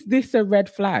 Is this a red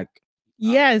flag?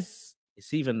 Yes.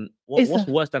 It's even It's what's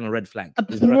a- worse than a red flag? a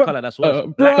Is there a bro- color that's worse?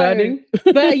 Bro. Burning?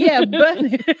 But yeah,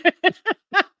 burning.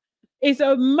 It's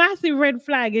a massive red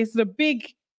flag. It's a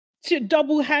big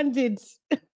double-handed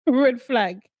red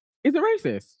flag. Is it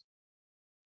racist?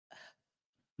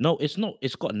 No, it's not.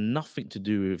 It's got nothing to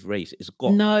do with race. It's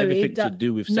got No, it everything to do-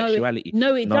 do with No, sexuality.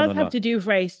 it does have to do with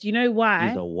race. Do you know why?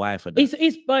 He's a wife for that.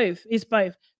 It's both. It's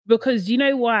both. Because you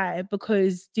know why?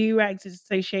 Because do-rags is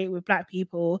associated with black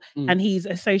people, and he's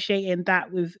associating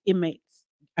that with inmates.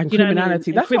 And Do you know what I mean?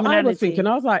 criminality. And That's what I was criminality. thinking.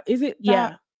 I was like, is it that?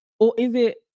 Yeah. Or is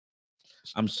it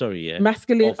I'm sorry, yeah.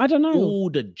 masculine? Of I don't know. All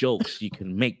the jokes you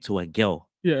can make to a girl,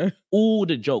 Yeah. all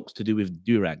the jokes to do with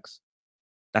durags,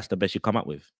 that's the best you come up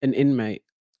with. An inmate.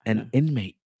 An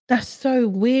inmate. That's so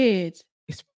weird.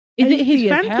 It's Is it his empty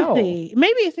as hell. fantasy?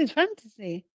 Maybe it's his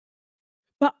fantasy.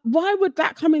 But why would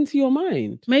that come into your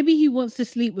mind? Maybe he wants to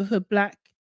sleep with a black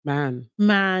Man,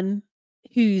 man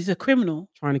who's a criminal.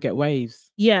 trying to get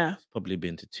waves. Yeah. Probably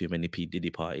been to too many P.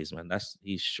 Diddy parties, man.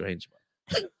 He's strange,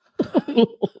 man.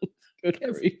 Good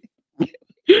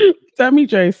grief. Sammy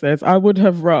J says, I would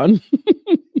have run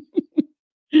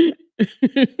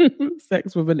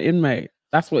sex with an inmate.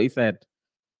 That's what he said.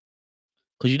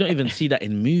 Because you don't even see that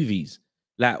in movies.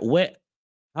 Like,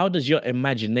 how does your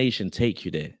imagination take you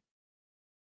there?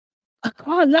 I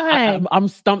can't lie. I'm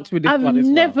stumped with this I've one as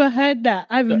well. never heard that.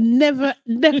 I've never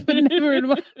in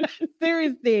my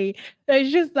seriously. So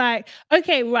it's just like,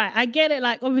 okay, right. I get it.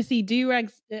 Like, obviously,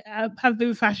 do-rags have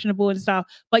been fashionable and stuff,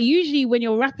 but usually when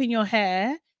you're wrapping your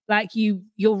hair, like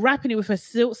you're wrapping it with a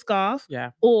silk scarf, Yeah.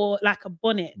 or like a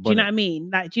bonnet. Do you know Bonnet. what I mean?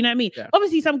 Like, do you know what I mean? Yeah.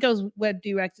 Obviously, some girls wear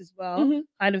do-rags as well, Mhm.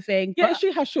 kind of thing. Yeah, but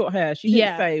she has short hair. She didn't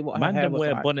Yeah. say what her Man, hair them was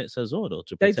wear like. bonnets as well, though,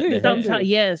 to They protect do, their they hair. do. sometimes,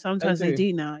 yeah, sometimes they do.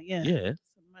 do now. Yeah. Yeah.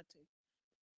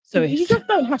 So you just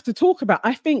don't have to talk about.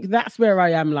 I think that's where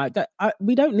I am. Like that,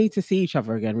 we don't need to see each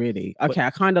other again, really. Okay, But- I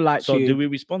kind of like So you. do we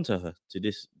respond to her to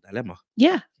this dilemma?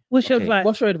 yeah. What's your Okay. advice?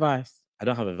 What's your advice? I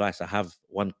don't have advice. I have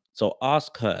one. So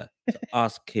ask her to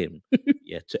ask him,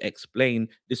 to explain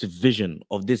this vision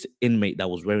of this inmate that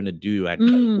was wearing a do-rag.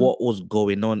 What was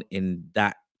going on in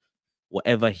that,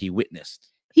 whatever he witnessed.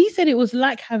 He said it was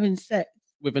like having sex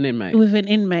With an inmate. with an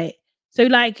inmate.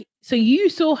 So you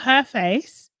saw her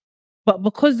face, but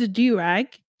because the do-rag,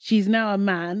 she's now a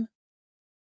man.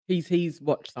 He's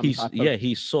watched some He saw he's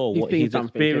what seen he's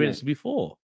something, experienced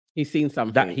before He's seen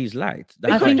something that he's liked. I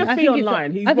That's think why just see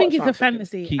online. I think it's a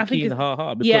fantasy. he I think keen it's,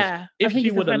 ha. Because yeah. if I think she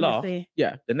it's a would have laughed, fantasy.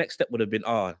 Yeah. the next step would have been,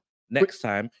 next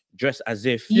time dress as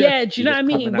if. Yeah, do you know what I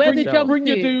mean? Where the jump Bring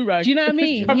your do-rag. Do you know what I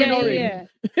mean? Come in Yeah. orange.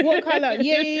 What color?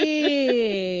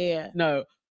 Yeah. No.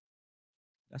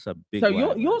 That's a big. So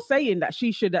one, you're saying that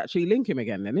she should actually link him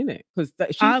again, then, isn't it? Because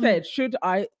she said, should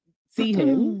I see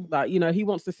him? Like, he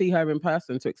wants to see her in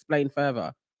person to explain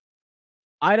further.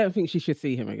 I don't think she should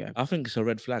see him again. I think it's a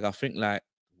red flag. I think like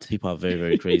people are very,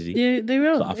 very crazy. They're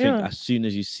real. So I think as soon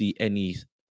as you see any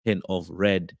hint of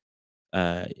red,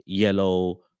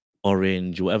 yellow,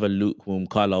 orange, whatever lukewarm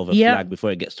color of a flag before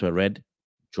it gets to a red,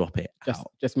 drop it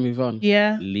out. Just move on.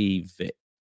 Yeah. Leave it.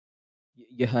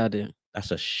 You heard it. That's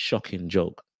a shocking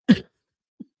joke.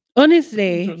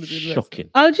 Honestly, Shocking.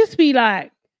 I'll just be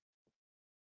like,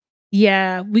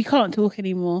 yeah, we can't talk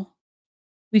anymore.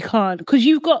 We can't. Because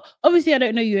you've got, obviously, I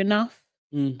don't know you enough.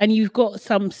 And you've got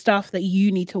some stuff that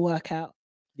you need to work out.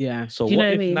 Yeah. So Do you what know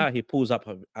what if I mean? now he pulls up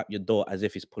at your door as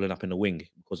if he's pulling up in the wing?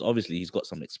 Because obviously he's got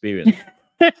some experience.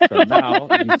 So now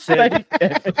you said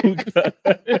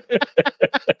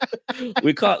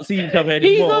we can't see each other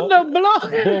He's anymore. on the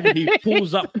block. Boom, he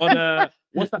pulls up on a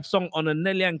what's that song on a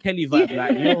Nelly and Kelly vibe?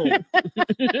 Like, yo,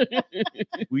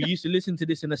 we used to listen to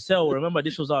this in a cell. Remember,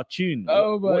 this was our tune.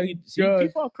 Oh my God.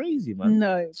 People are crazy, man.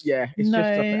 No. Yeah, it's just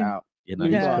drop it out. You know,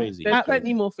 Yeah. it's crazy. There's It's crazy.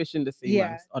 plenty more fish in the sea, Yeah,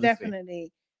 man, honestly.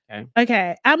 definitely. Okay.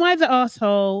 Okay. Am I the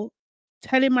asshole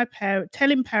telling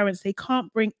parents they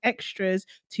can't bring extras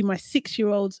to my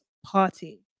 6-year-old's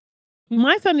party?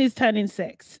 My son is turning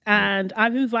 6 and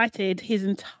I've invited his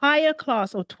entire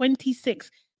class of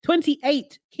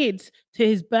 28 kids to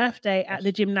his birthday at the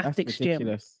That's gymnastics gym.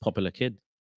 ridiculous. Popular kid.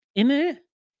 Isn't it?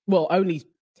 Well, only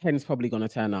 10's probably going to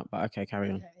turn up, but okay,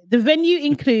 carry on. The venue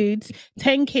includes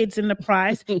 10 kids in the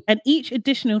price and each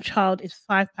additional child is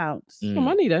 £5. Mm. More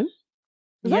money then.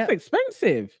 'Cause Yep. That's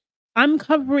expensive. I'm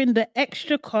covering the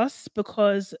extra costs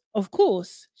because, of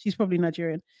course, she's probably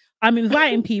Nigerian. I'm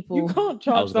inviting people. You can't I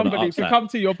charge was gonna somebody ask to that. come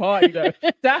to your party though.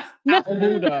 That's out of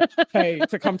order. Hey,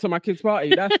 to come to my kid's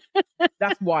party.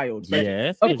 That's wild. So Yeah,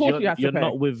 of 'cause course you have to you're pay.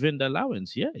 not within the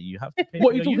allowance. Yeah, you have to pay. What for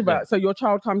are you your talking youth about? So your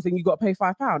child comes in, you got to pay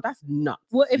 £5. That's nuts.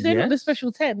 Well, if they're not the Yes.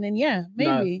 special 10, then yeah,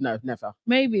 maybe. No, never.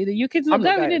 Maybe. Your kid's not I'm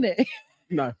not going, going. in it?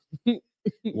 No, then.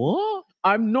 What?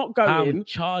 I'm not I'm going.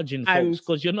 charging and- folks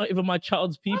because you're not even my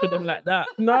child's people. Them like that.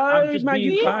 No, I'm just man,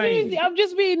 being you kind. can't. I'm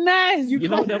just being nice. You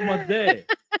know them was there.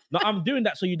 No, I'm doing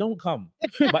that so you don't come.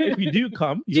 But if you do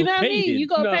come, Do you you're know what I paid mean? in. You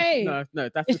got to No, pay. no,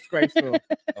 that's disgraceful.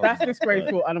 Oh That's my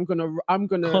disgraceful, and I'm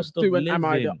gonna Cost of do an am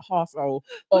I the living. arsehole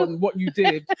on what you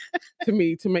did to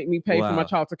me to make me pay for my Wow.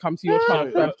 child to come to your God.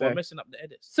 child's So we're birthday. messing up the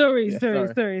edits. Sorry,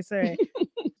 Yeah, sorry.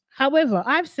 However,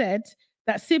 I've said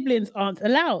that siblings aren't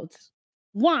allowed.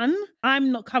 One,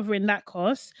 I'm not covering that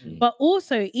cost, Mm. but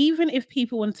also, even if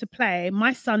people want to play,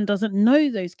 my son doesn't know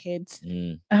those kids.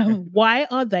 Mm, Why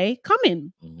are they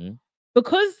coming? mhm.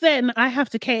 Because then I have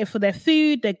to cater for their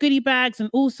food, their goodie bags, and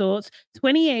all sorts.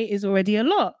 28 is already a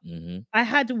lot. Mhm. I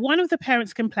had one of the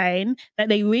parents complain that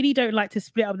they really don't like to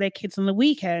split up their kids on the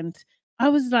weekend. I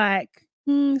was like,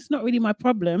 it's not really my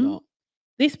problem. No.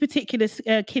 This particular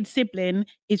kid sibling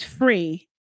is free.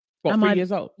 What, Am 3 I-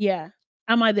 years old? Yeah.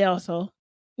 Am I the arsehole?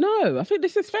 No, I think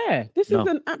this is fair. This No. is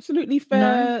an absolutely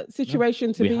fair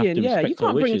situation to We be have in. to Yeah, you respect our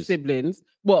can't bring wishes. siblings.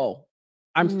 Well,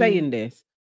 I'm Mm. saying this.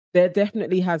 There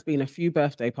definitely has been a few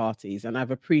birthday parties, and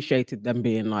I've appreciated them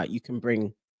being like, you can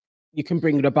bring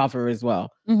the brother as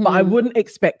well. But I Mhm. wouldn't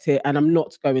expect it, and I'm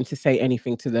not going to say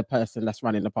anything to the person that's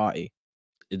running the party.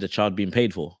 Is the child being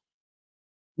paid for?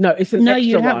 No, it's an No, extra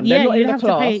you'd have, one. They're yeah, not you'd in the have to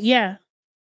class. pay. Yeah.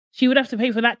 She would have to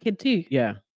pay for that kid too.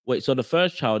 Yeah. Wait, so the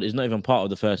first child is not even part of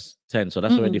the first 10, so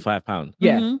that's already £5.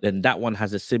 Yeah. Mhm. Then that one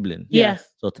has a sibling. Yeah.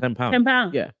 So £10.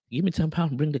 £10. Yeah. Give me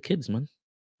 £10, bring the kids, man.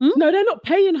 No, they're not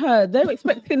paying her. They're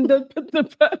expecting the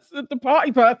person, the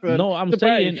party person. No, I'm to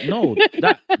pay. saying no.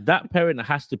 That parent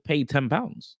has to pay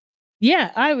 £10.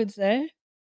 Yeah, I would say.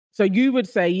 So you would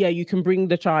say, yeah, you can bring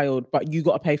the child, but you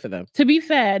got to pay for them. To be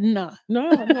fair, no. No,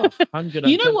 no. 110%.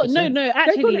 You know what? No, They're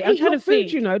actually, gonna I'm eat trying your to food.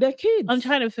 think. You know, they're kids. I'm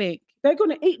trying to think. They're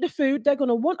gonna eat the food. They're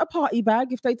gonna want a party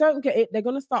bag. If they don't get it, they're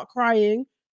gonna start crying.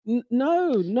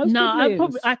 No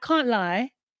siblings. I can't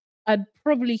lie. I'd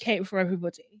probably cater for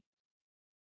everybody.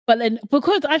 But then,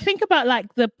 because I think about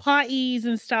like the parties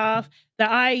and stuff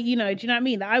that do you know what I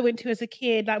mean? That I went to as a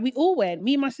kid, like we all went.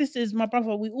 Me and my sisters, my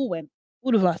brother, we all went.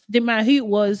 All of us. Didn't matter who it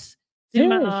was. Didn't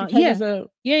matter.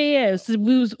 Yeah. So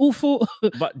we was all for.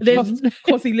 But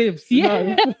because he lives.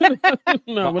 Yeah.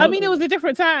 No. I mean, it was a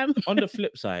different time. On the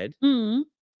flip side,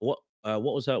 what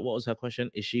was her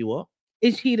question? Is she what?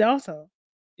 Is she the arsehole?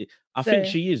 I think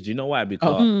she is. Do you know why?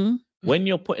 Because when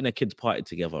you're putting a kids' party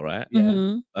together, right?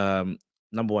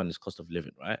 Number one is cost of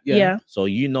living, right? Yeah. So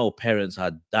parents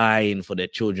are dying for their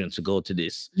children to go to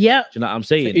this. Yeah. Do you know what I'm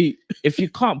saying? If you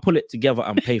can't pull it together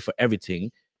and pay for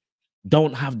everything,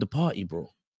 don't have the party, bro.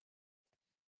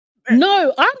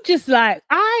 No, I'm just like,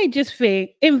 I just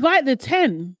think invite the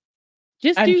 10.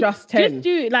 Just 10. Just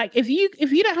do like if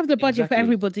you don't have the budget for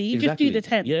everybody, you just do the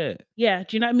 10. Yeah. Yeah.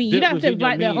 Do you know what I mean? You don't have to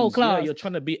invite the whole class. Yeah, you're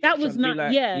trying to be. That was not.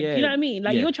 Like, yeah. Do you know what I mean?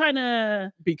 Like you're trying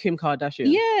to be Kim Kardashian.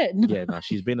 Yeah. Yeah. No,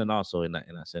 she's been an arsehole in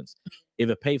that sense.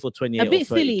 Either pay for 28 or 30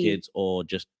 silly. kids, or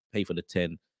just pay for the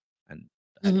 10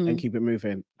 and keep it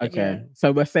moving. Okay.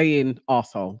 So we're saying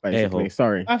arsehole, basically.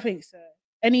 Sorry. I think so.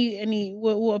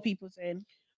 What are people saying?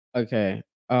 Okay.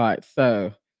 All right.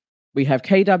 So we have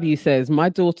KW says, my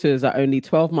daughters are only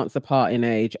 12 months apart in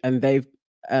age, and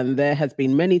there has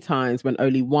been many times when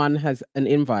only one has an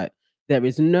invite. There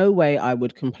is no way I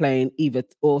would complain either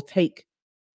take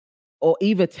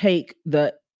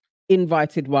the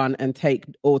invited one and take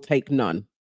none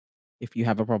if you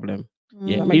have a problem.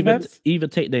 Yeah, either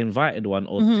take the invited one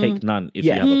or take none if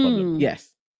you have a problem. Yes.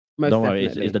 Most Don't worry,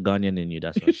 definitely. it's the Ghanaian in you.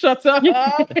 That's right. Shut up.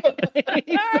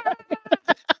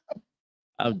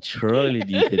 I'm trolling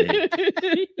you today.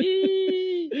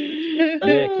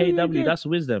 Yeah, KW, that's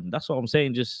wisdom. That's what I'm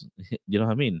saying. Just, you know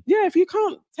what I mean? Yeah, if you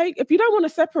don't want to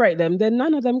separate them, then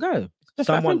none of them go.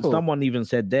 Someone even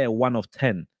said they're one of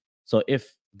 10. So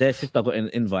if their sister got an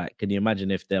invite, can you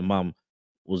imagine if their mum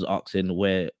was asking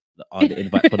where are the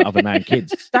invite for the other 9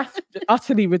 kids? That's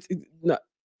utterly no.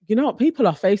 You know what? People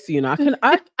are facey, you know.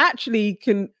 I actually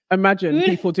can imagine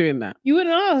people doing that. You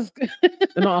wouldn't ask. They're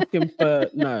not asking for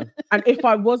no. And if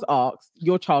I was asked,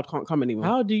 your child can't come anymore.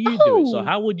 How do you do it? So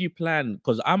how would you plan?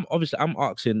 Because I'm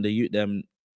asking them,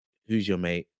 who's your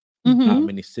mate? How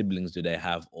many siblings do they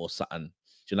have or something? Do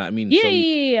you know what I mean? Yeah, so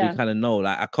yeah. You kind of know,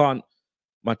 like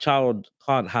my child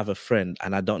can't have a friend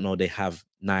and I don't know they have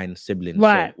 9 siblings.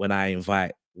 Right. So when I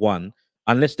invite one,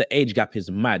 unless the age gap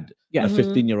is mad, a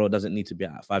 15-year-old doesn't need to be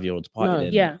at a 5-year-old's party.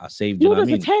 No. Then I saved you. Know what I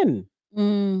mean?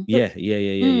 10.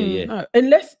 Yeah. No.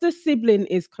 Unless the sibling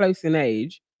is close in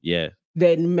age,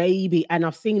 then maybe, and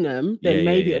I've seen them, then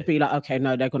maybe it'd be like, okay,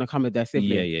 no, they're gonna come with their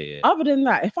sibling. Yeah. Other than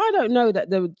that, if I don't know that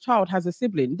the child has a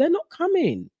sibling, they're not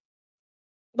coming.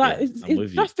 Like it's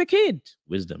just a kid.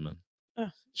 Wisdom, man.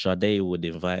 Sade would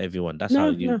invite everyone. That's No,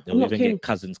 how they'll even get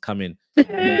cousins coming.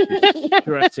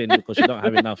 Stressing because you don't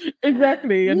have enough.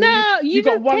 Exactly. And you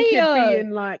got one kid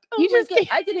being like,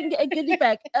 I didn't get a goodie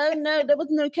bag. Oh no, there was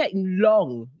no cake.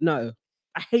 No.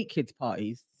 I hate kids'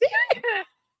 parties.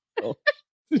 Oh,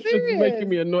 it's just making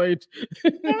me annoyed.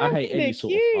 I hate any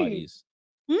sort of parties.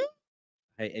 I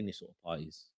hate any sort of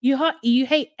parties. You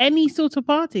hate any sort of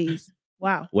parties?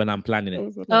 Wow. When I'm planning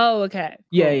it. Oh, okay. Cool.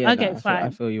 Yeah. Okay, fine. I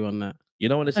feel you on that. You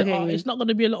know when they say, it's not going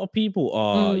to be a lot of people.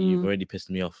 Oh, you've already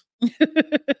pissed me off.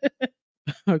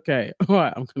 Okay. All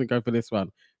right. I'm going to go for this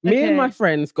one. Me and my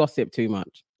friends gossip too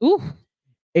much. Ooh.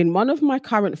 In one of my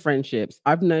current friendships,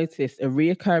 I've noticed a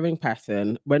reoccurring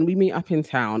pattern. When we meet up in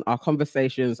town, our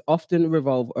conversations often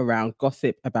revolve around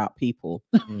gossip about people.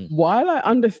 While I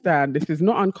understand this is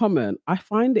not uncommon, I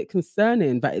find it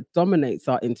concerning that it dominates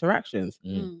our interactions.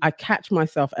 I catch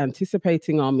myself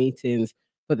anticipating our meetings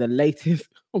for the latest,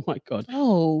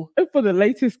 for the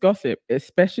latest gossip,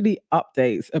 especially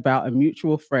updates about a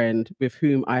mutual friend with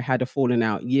whom I had a falling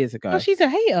out years ago. Oh, she's a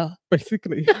hater.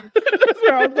 Basically. That's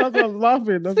where I was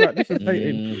laughing. I was like, this is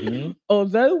hating.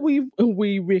 Although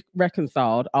we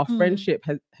reconciled, our friendship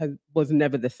was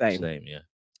never the same.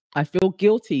 I feel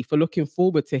guilty for looking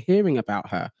forward to hearing about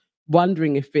her,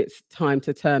 wondering if it's time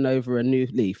to turn over a new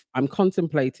leaf. I'm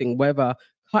contemplating whether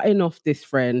cutting off this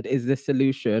friend is the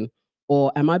solution, or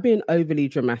am I being overly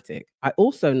dramatic? I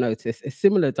also noticed a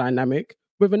similar dynamic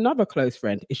with another close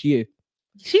friend. It's you.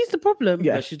 She's the problem.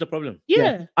 Yeah, she's the problem.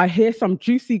 Yeah. I hear some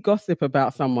juicy gossip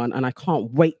about someone and I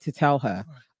can't wait to tell her.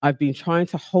 I've been trying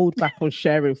to hold back on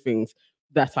sharing things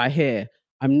that I hear.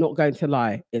 I'm not going to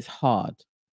lie, it's hard.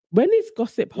 When is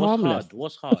gossip harmless?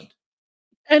 What's hard?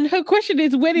 And her question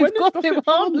is, when is gossip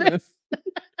harmless?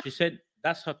 She said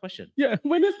that's her question. Yeah,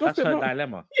 when is That's gossip her harmless?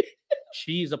 dilemma.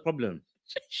 She's a problem.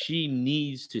 She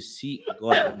needs to seek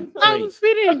God and pray. I'm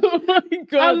finished. Oh my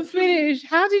God. I'm finished.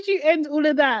 How did you end all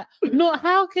of that? Not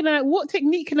how can I, what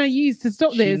technique can I use to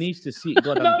stop She this? needs to seek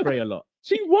God and pray a lot.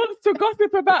 She wants to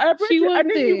gossip about her She Bridget, wants and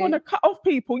then you to. want to cut off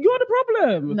people. You're the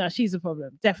problem. No, she's a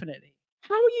problem. Definitely.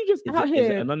 How are you just Is out it, is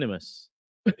it here? anonymous?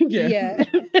 Yeah.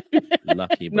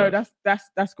 Lucky, bro. No,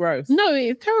 that's gross. No,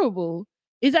 it's terrible.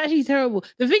 It's actually terrible.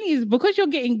 The thing is, because you're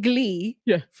getting glee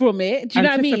Yeah. from it, do you know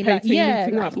what I mean? Like, Anticipating yeah.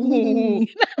 meeting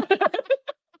like, up.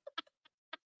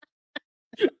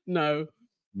 No.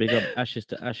 Big up ashes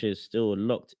to ashes, still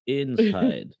locked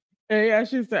inside. Hey,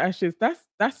 ashes to ashes.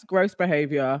 That's gross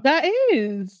behavior. that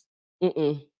is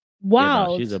Mm-mm. Yeah, wild.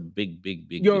 no, she's a big.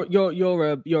 You're a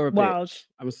Wild. bitch.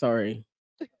 I'm sorry.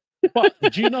 But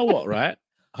do you know what? Right?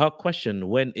 Her question: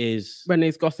 when is When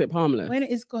is gossip harmless? When it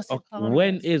is gossip okay, harmless?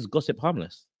 when is gossip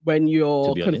harmless? When you're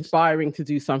To be honest. conspiring to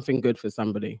do something good for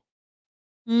somebody.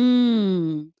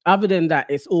 Mm. Other than that,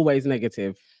 it's always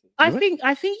negative. I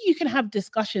Right. think you can have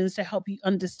discussions to help you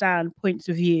understand points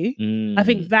of view. I Mm.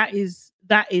 think that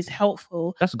is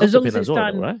helpful. That's as long gossiping as it's as well,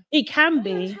 done, though, right? it can It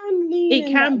be. can lean It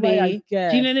in can that way, I be. Do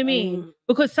guess. you know what I mean?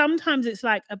 Because sometimes it's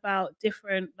like about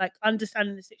different, like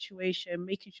understanding the situation,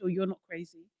 making sure you're not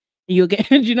crazy. You're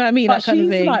getting, do you know what I mean? But That kind of she's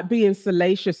thing. like being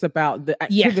salacious about the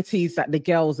activities Yes. that the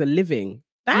girls are living.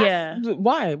 Yeah.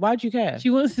 Why? Why do you care? She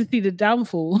wants to see the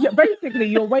downfall. Yeah, basically,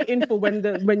 you're waiting for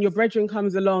when your brethren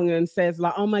comes along and says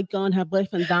like, "Oh my God, her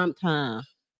boyfriend dumped her,"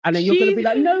 and then you're gonna be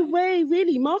like, "No way,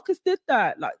 really? Marcus did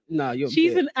that?" Like, no, you're.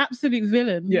 She's an absolute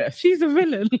villain. Yes. She's a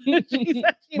villain. She's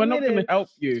actually We're a not villain. gonna help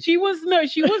you. She wants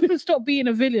to stop being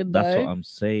a villain though. That's what I'm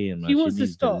saying, man. She She wants to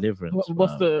needs stop. deliverance.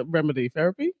 What's man. the remedy?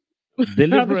 Therapy? How does she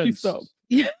Deliverance. stop?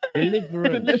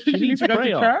 Deliverance. She She needs needs to go to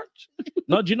prayer. church.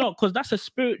 No, do you know? Because that's a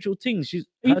spiritual thing. She's.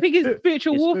 You her think it's spirit-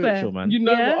 spiritual it's warfare? spiritual, man. You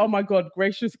know Yeah. what? Oh my God,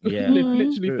 gracious God, Yeah. they've Mhm.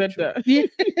 literally said that. Yeah.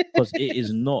 Because it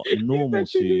is not He normal said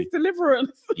she to. needs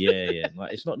deliverance. Yeah.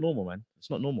 Like, it's not normal, man. It's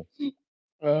not normal.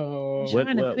 Oh,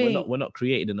 Trying to We're not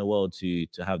created in the world to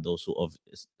have those sort of.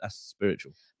 That's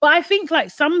spiritual. But I think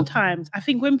like sometimes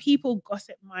when people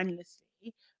gossip mindlessly,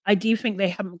 I do think they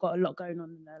haven't got a lot going on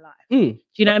in their life. Mm. Do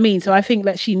you know what I mean? So I think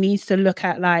that she needs to look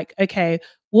at like, okay,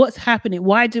 what's happening?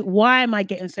 Why am I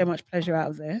getting so much pleasure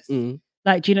out of this? Mm.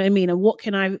 Like, do you know what I mean? And what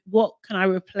can I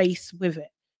replace with it?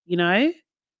 You know?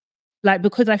 Like,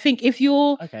 because I think if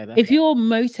you're Okay, that's you're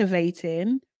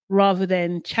motivating rather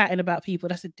than chatting about people,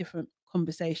 that's a different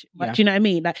conversation. Like, Yeah. do you know what I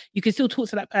mean? Like, you can still talk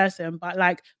to that person, but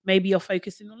like maybe you're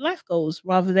focusing on life goals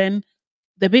rather than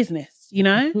the business, you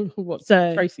know? what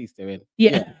So Tracy's doing.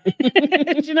 yeah. Do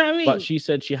you know what I mean? But she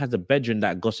said she has a bedroom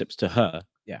that gossips to her.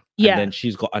 Yeah. yeah. And then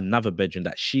she's got another bedroom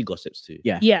that she gossips to.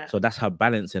 Yeah. yeah. So that's her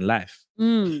balance in life.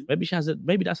 Mm.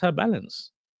 Maybe that's her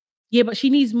balance. Yeah, but she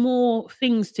needs more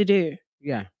things to do.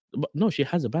 Yeah. But no, she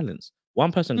has a balance.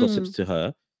 One person gossips to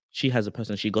her. She has a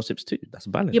person she gossips to. That's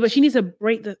balance. Yeah, but she needs to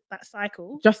break that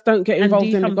cycle. Just don't get And involved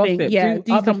do in the something, gossip. yeah, do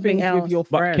do other something things else. with your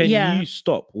But friends. can Yeah. you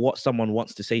stop what someone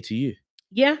wants to say to you?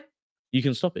 Yeah. You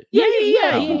can stop it. Yeah.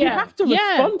 You have to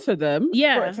respond to them for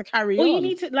Yeah. it to carry Or on. you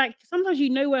need to like sometimes you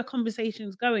know where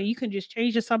conversation's going. You can just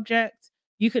change the subject.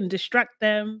 You can distract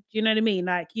them. Do you know what I mean?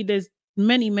 Like there's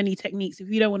many techniques if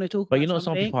you don't want to talk But about you know, some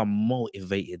something. people are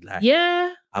motivated. Like,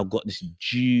 Yeah. I've got this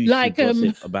juicy Like,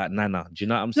 gossip about Nana. Do you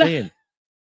know what I'm saying?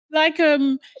 Like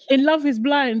in Love is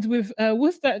Blind with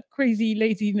what's that crazy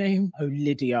lady name? Oh,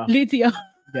 Lydia. Lydia.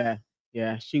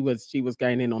 Yeah. She was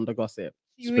going in on the gossip.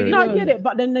 She really Spirit. No, I was. get it,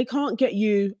 but then they can't get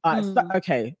you. Mm.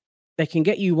 Okay, they can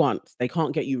get you once. They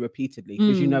can't get you repeatedly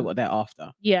because you know Mm. what they're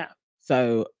after. Yeah.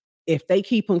 So if they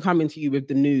keep on coming to you with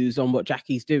the news on what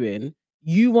Jackie's doing,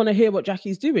 you want to hear what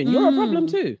Jackie's doing. You're a problem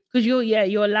Mm. too. Because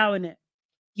you're allowing it.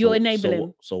 You're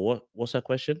enabling. So what's her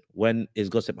question? When is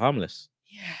gossip harmless?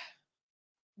 Yeah.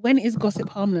 When is gossip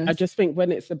harmless? I just think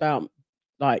when it's about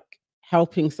like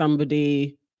helping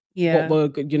somebody, yeah.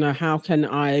 how can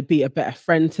I be a better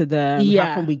friend to them? Yeah.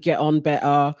 How can we get on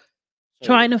better?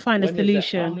 Trying to find a when is it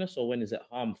solution. harmless or when is it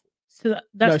harmful? So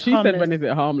that's No, she harmless. said when is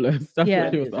it harmless? That's Yeah.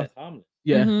 what she When was is asking. it harmless?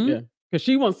 Yeah, Mhm. yeah. Because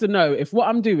she wants to know if what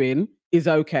I'm doing is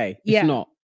okay. It's Yeah. not.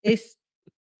 It's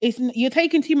you're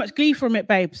taking too much glee from it,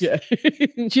 babes. Yeah. Do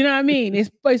you know what I mean? It's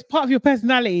part of your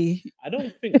personality. I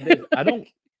don't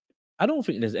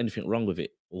think there's anything wrong with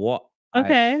it. What I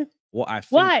Okay. think,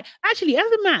 Why? Actually,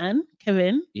 as a man,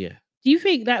 Kevin, Yeah. do you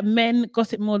think that men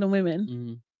gossip more than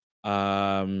women?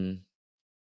 Mm.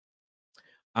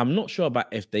 I'm not sure about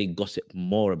if they gossip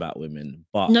more about women,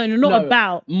 but No, not No,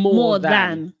 about. more More than.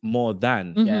 than. more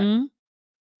than. Yeah. Mhm.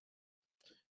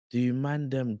 Do man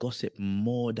them gossip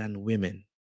more than women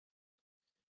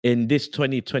in this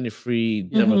 2023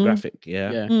 demographic?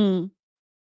 Yeah, Yeah. Mm.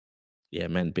 yeah,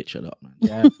 men bitch a lot, man.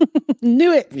 Yeah.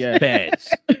 Knew it. Yeah. Bears.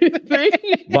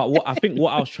 But what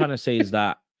I was trying to say is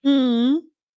that Mm.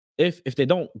 if they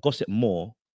don't gossip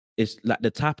more, it's like the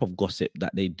type of gossip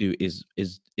that they do is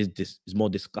more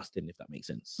disgusting, if that makes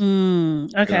sense. Mm. You know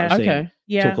what Okay. I'm saying? Okay.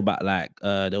 Yeah. Talk about like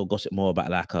they'll gossip more about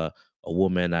like a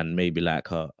woman and maybe like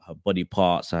her body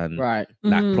parts and Right.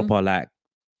 like Mhm. proper like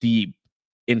deep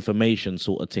information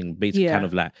sort of thing, basically kind Yeah.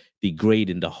 of like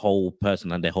degrading the whole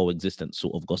person and their whole existence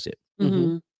sort of gossip,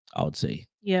 Mhm. I would say.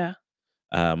 Yeah.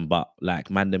 But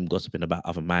like man them gossiping about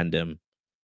other man them.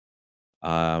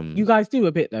 You guys do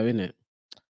a bit though, innit?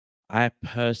 I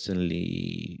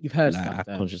personally, You've heard like, stuff, I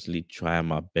though. consciously try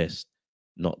my best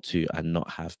not to and not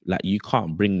have, like, you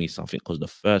can't bring me something because the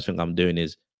first thing I'm doing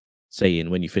is saying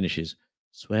when you finish is,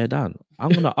 swear down.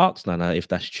 I'm going to ask Nana if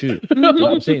that's true. You know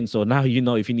what I'm saying? So now you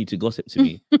know if you need to gossip to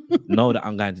me, know that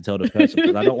I'm going to tell the person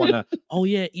because I don't want to, oh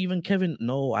yeah, even Kevin.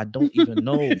 No, I don't even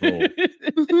know, bro.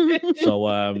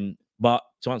 So, but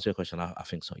to answer your question, I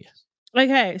think so, yes.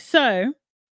 Okay, so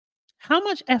how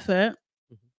much effort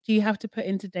do you have to put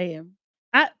into dating?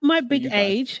 At my big you guys.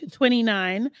 age,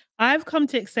 29, I've come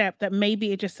to accept that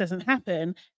maybe it just doesn't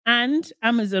happen, and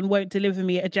Amazon won't deliver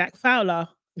me a Jack Fowler.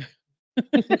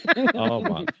 Oh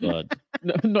my God.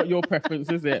 No, not your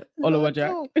preference, is it? Oliver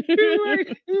Jack.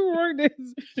 Who wrote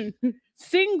this?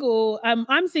 Single.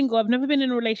 I'm single. I've never been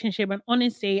in a relationship, and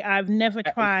honestly, I've never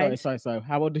tried. Sorry.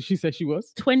 How old did she say she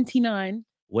was? 29.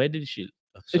 Where did she?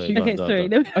 Is she- Go on, Okay, go on, sorry.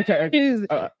 go on.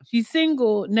 Okay. She's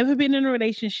single, never been in a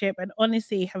relationship, and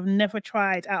honestly have never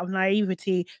tried out of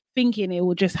naivety, thinking it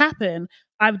will just happen.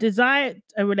 I've desired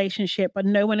a relationship, but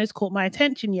no one has caught my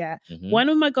attention yet. Mhm. One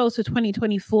of my goals for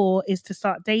 2024 is to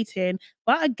start dating,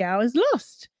 but a gal is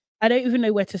lost. I don't even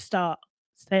know where to start.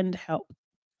 Send help.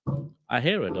 I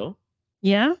hear her though.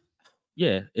 Yeah?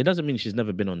 Yeah, it doesn't mean she's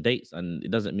never been on dates, and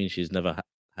it doesn't mean she's never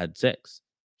had sex.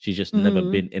 She's just never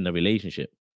Mhm. been in a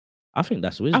relationship. I think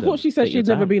that's I wisdom. thought she said Take your she'd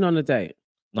never time. been on a date.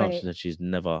 No, Wait. she said she's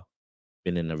never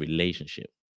been in a relationship.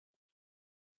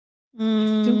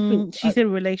 think- She's in a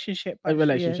relationship. A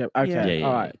relationship. Okay. Yeah,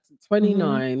 All yeah, right.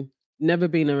 29, never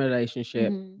been in a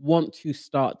relationship, Mhm. want to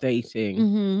start dating,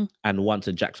 Mm-hmm. And wants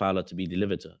a Jack Fowler to be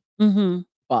delivered to her. Mm-hmm.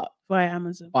 but Via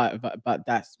Amazon. but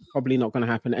that's probably not going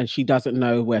to happen. And she doesn't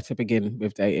know where to begin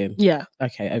with dating. Yeah.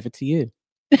 Okay, over to you.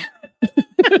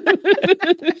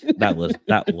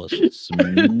 That was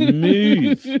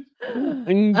smooth.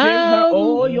 And give her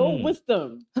all your Mm.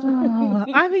 wisdom.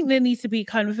 I think there needs to be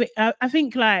kind of. I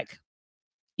think like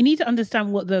you need to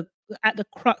understand what at the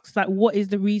crux, like what is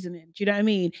the reasoning? Do you know what I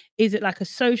mean? Is it like a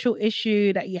social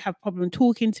issue that you have problem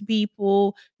talking to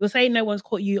people? You're saying no one's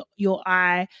caught your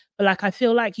eye, but like I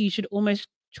feel like you should almost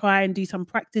try and do some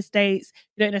practice dates.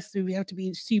 You don't necessarily have to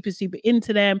be super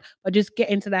into them, but just get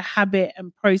into the habit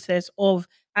and process of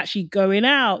actually going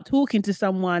out, talking to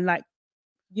someone, like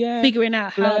Yeah. figuring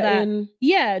out how that. Flirting.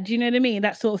 Yeah, do you know what I mean?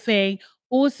 That sort of thing.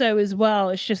 Also, as well,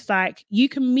 it's just like you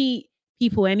can meet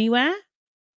people anywhere.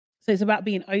 So it's about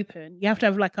being open. You have to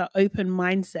have like an open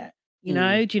mindset, you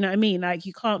know? Do you know what I mean? Like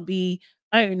you can't be,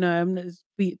 I don't know, I'm gonna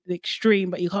be the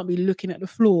extreme, but you can't be looking at the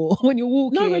floor when you're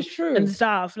walking No, it's true. and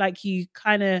stuff. Like you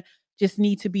kind of just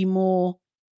need to be more,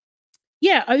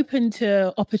 open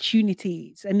to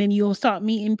opportunities, and then you'll start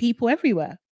meeting people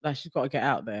everywhere. Like she's got to get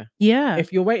out there. Yeah.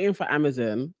 If you're waiting for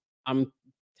Amazon, I'm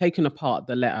taking apart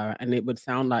the letter and it would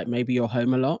sound like maybe you're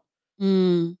home a lot.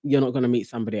 Mm. You're not going to meet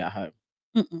somebody at home.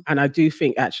 Mm-mm. And I do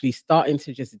think actually starting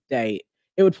to just date,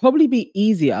 it would probably be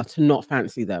easier to not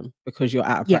fancy them because you're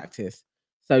out of practice.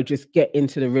 So just get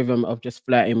into the rhythm of just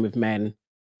flirting with men,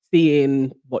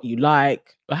 seeing what you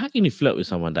like. But how can you flirt with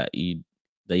someone that you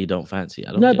don't fancy?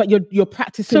 I don't No, get but you're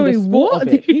practicing the sport of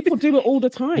it. People do it all the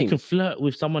time. You can flirt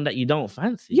with someone that you don't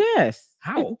fancy. Yes.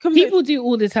 How? People do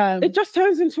all the time. It just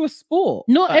turns into a sport.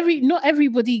 Not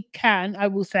everybody can, I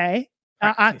will say.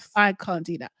 I can't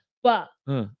do that. But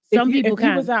some people can.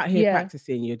 If you was out here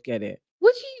practicing, you'd get it.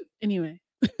 Would you? Anyway.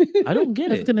 I don't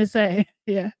get it. I was going to say,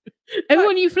 yeah.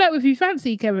 Everyone you flirt with, you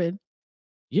fancy, Kevin?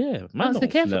 Yeah, man,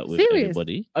 don't flirt with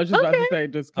everybody. I was just about to say,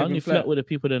 does I only flirt with the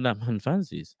people that man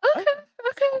fancies. Okay.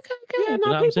 Yeah, You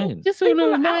know what I'm saying? Just want to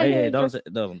remind Hey, you. don't.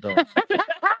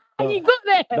 You got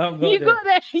there. Don't go You there. got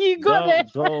there. You got there.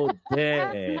 Don't go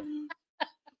there.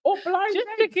 Or blind Just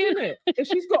dates, checking. innit? If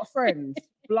she's got friends,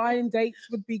 blind dates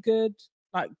would be good.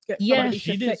 Like, get Yeah, somebody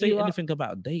She to didn't set say you up. anything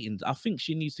about dating. I think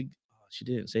she needs to. she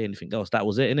didn't say anything else. That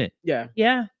was it, innit? Yeah.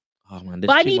 Yeah. Oh man,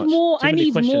 But I need more. too I many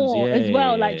need questions. more Yeah, as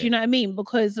well. yeah, Like, do you know what I mean?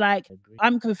 Because like I agree.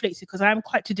 I'm conflicted because I'm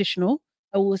quite traditional.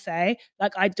 I will say,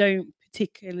 like, I don't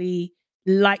particularly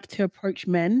like to approach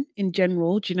men in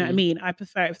general. Do you know what I mean? I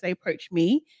prefer if they approach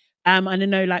me. And I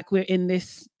know, like, we're in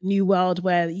this new world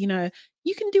where you know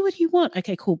you can do what you want.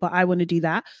 Okay, cool, but I want to do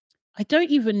that. I don't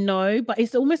even know, but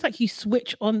it's almost like you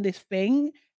switch on this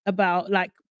thing about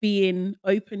like being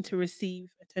open to receive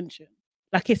attention.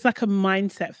 Like it's like a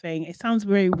mindset thing. It sounds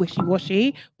very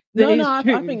wishy-washy. No, That is I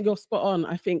true. think you're spot on.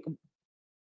 I think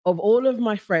of all of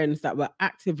my friends that were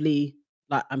actively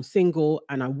like, I'm single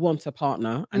and I want a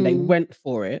partner, and they went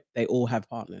for it, they all have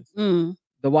partners. Mm.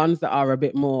 The ones that are a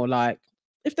bit more like,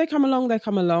 if they come along, they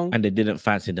come along. And they didn't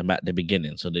fancy them at the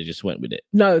beginning, so they just went with it.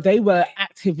 No, they were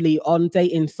actively on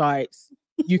dating sites.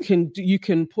 You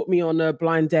can put me on a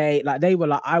blind date. Like they were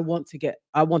like, I want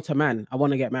a man. I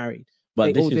want to get married. But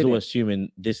They this all is did all it.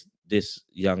 assuming this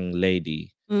young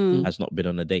lady has not been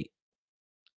on a date.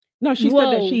 No, she said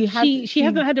that she has. She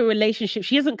hasn't had a relationship.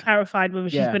 She hasn't clarified whether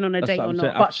she's Yeah, been on a that's date what or I'm not.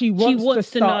 saying. but she wants to to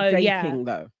start know, dating yeah.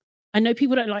 though. I know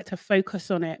people don't like to focus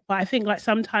on it, but I think like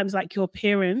sometimes like your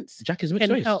parents Jack is mixed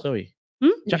can race. help. Sorry, Hmm?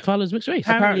 Jack Fowler's mixed race.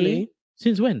 Apparently.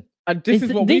 Since when? And this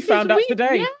is what we found out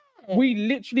today. Yeah. We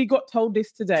literally got told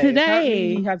this today.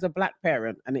 Apparently he has a black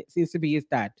parent, and it seems to be his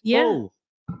dad. Yeah. Oh,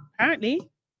 Apparently.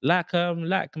 like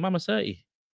Mama 30.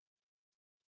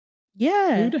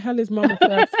 Yeah. Who the hell is Mama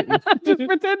 30? Just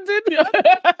pretending.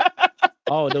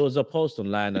 Oh, there was a post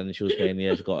online and she was saying,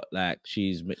 yeah,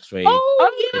 she's mixed race.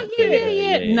 Oh,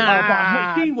 yeah. Oh,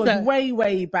 Nah. but she was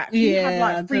way back. She had Yeah,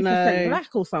 I like don't 3% know. black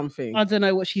or something. I don't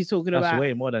know what she's talking That's about.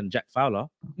 way more than Jack Fowler.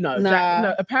 No,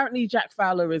 Nah. apparently Jack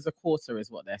Fowler is a quarter, is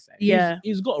what they're saying. Yeah.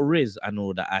 He's got a riz and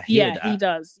all that. I hear that. He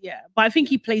does. Yeah. But I think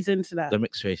he plays into that. The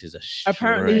mixed race is a stretch.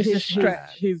 Apparently It's a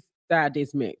stretch. his dad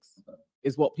is mixed,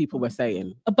 is what people were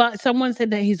saying. But someone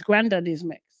said that his granddad is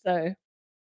mixed. So,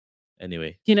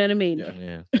 Anyway. do you know what I mean?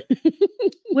 Yeah.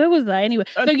 Where was I anyway?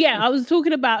 So yeah, I was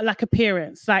talking about like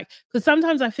appearance, like because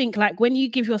sometimes I think like when you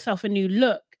give yourself a new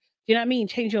look, do you know what I mean?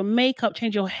 Change your makeup,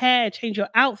 change your hair, change your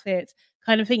outfit,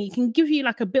 kind of thing. It can give you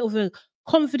like a bit of a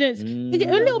confidence, a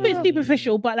little bit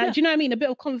superficial, but like, do you know what I mean? A bit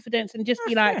of confidence and just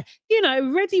be like, you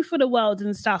know, ready for the world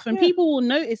and stuff. And people will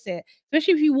notice it,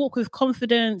 especially if you walk with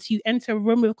confidence, you enter a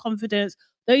room with confidence.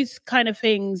 Those kind of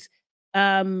things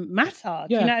matter.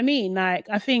 Do you know what I mean? Like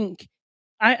I think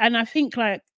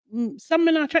like some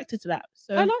men are attracted to that.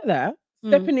 So I like that.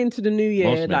 Stepping into the new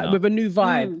year, like with a new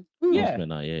vibe. Most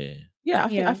men are, yeah.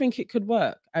 I think it could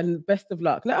work. And best of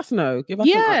luck. Let us know. Give us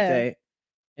an update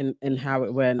in how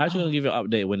it went. I'm actually gonna give you an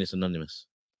update when it's anonymous.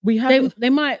 We have they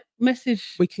might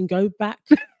message. We can go back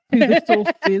to the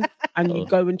sources and you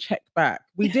go and check back.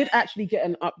 We did actually get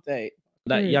an update.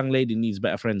 That young lady needs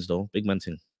better friends though. Big man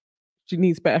thing. She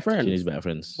needs better friends. She needs better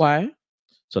friends. Why?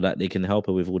 So that they can help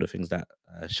her with all the things that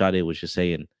Sade was just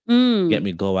saying. Get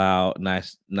me go out,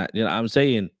 nice. You know what I'm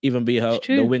saying? Even be her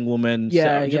the wing woman.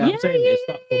 Yeah, you know what I'm saying? It's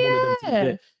not from all of them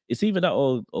to it's either that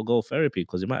or go therapy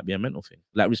because it might be a mental thing.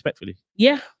 Like respectfully.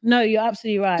 Yeah, no, you're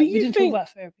absolutely right. Do you we didn't think, talk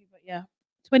about therapy, but yeah.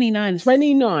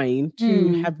 29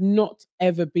 to have not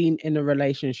ever been in a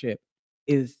relationship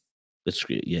is it's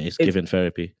giving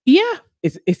therapy. Yeah.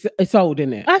 It's old,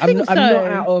 isn't it? I think so. I'm not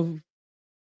out of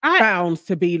bounds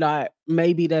to be like,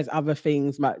 maybe there's other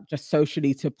things like just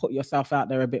socially to put yourself out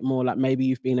there a bit more, like maybe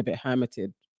you've been a bit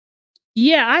hermited.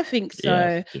 Yeah, I think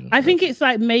so. Yeah, I think it's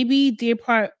like maybe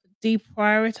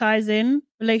deprioritizing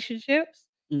relationships.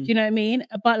 Do you know what I mean?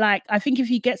 But like, I think if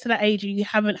you get to that age and you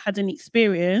haven't had an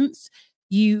experience,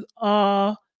 you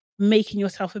are making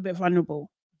yourself a bit vulnerable.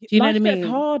 Do you know what I mean? It's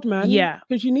hard, man. Yeah.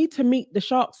 Because you need to meet the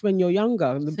sharks when you're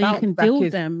younger. The So you can deal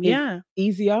with them. Yeah.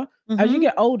 Easier. As you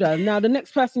get older, now the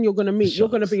next person you're going to meet, you're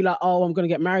going to be like, oh, I'm going to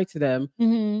get married to them.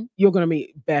 You're going to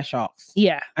meet bear sharks.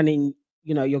 Yeah. And then,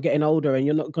 you know, you're getting older and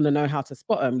you're not going to know how to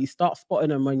spot them. You start spotting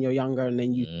them when you're younger. And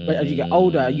then but as you get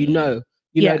older, you know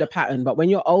the pattern. But when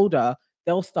you're older,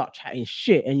 they'll start chatting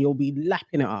shit and you'll be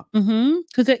lapping it up.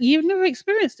 Because you've never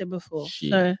experienced it before.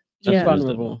 Shit. So That's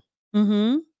vulnerable.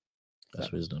 That's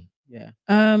wisdom. Yeah.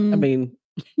 I mean,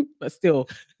 but still,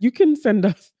 you can send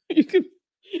us, you can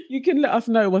let us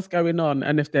know what's going on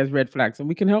and if there's red flags and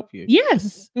we can help you.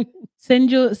 Yes.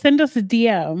 Send us a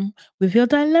DM with your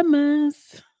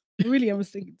dilemmas. Really, I was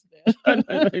thinking today. I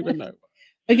don't even know.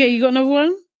 Okay, you got another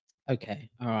one? Okay.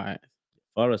 All right.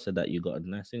 Farah said that you got a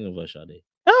nice thing of her, Sade.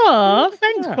 Oh,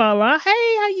 thanks, Farah.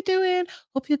 Hey, how you doing?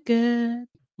 Hope you're good.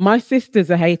 My sister's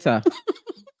a hater.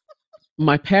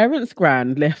 My parents'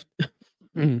 gran left.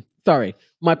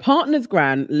 My partner's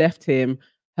gran left him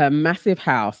her massive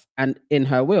house and in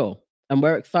her will. and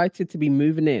we're excited to be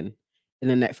moving in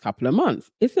the next couple of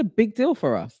months. It's a big deal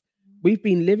for us. We've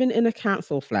been living in a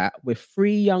council flat with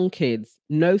 3 young kids,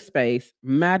 no space,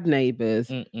 mad neighbors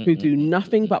who do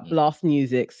nothing but blast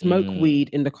music, smoke weed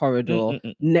in the corridor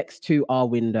next to our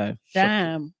window.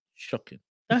 Damn. Shocking.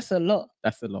 That's a lot.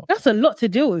 That's a lot. That's a lot to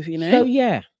deal with, you know? So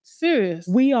yeah, serious.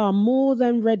 we are more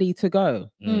than ready to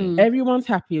go. Everyone's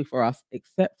happy for us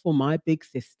except for my big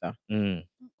sister.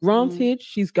 Granted,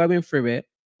 she's going through it.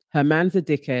 Her man's a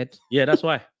dickhead. Yeah, that's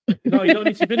why. No, you don't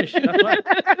need to finish. That's why.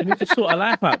 You need to sort her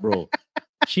life out, bro.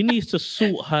 She needs to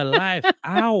sort her life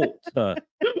out.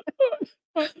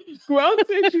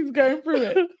 Granted, she's going through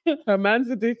it. Her man's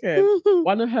a dickhead.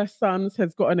 One of her sons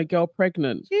has gotten a girl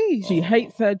pregnant. Jeez. She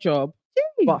hates her job,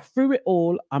 but through it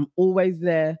all, I'm always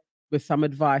there with some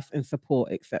advice and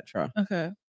support, etc.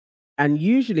 Okay. And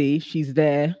usually she's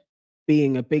there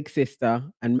being a big sister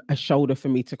and a shoulder for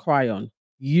me to cry on.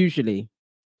 Usually.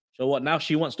 So what? Now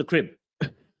she wants the crib.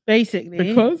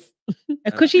 Basically.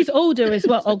 Because she's older as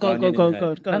well. Oh, God.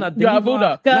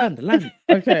 Land.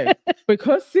 Okay.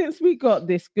 Because since we got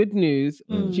this good news,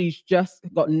 she's just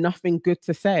got nothing good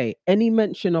to say. Any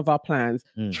mention of our plans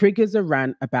triggers a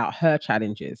rant about her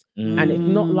challenges. And it's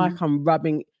not like I'm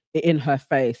rubbing it in her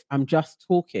face. I'm just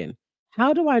talking.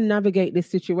 How do I navigate this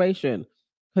situation?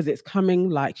 Because it's coming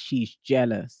like she's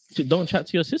jealous. So don't chat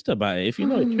to your sister about it. If you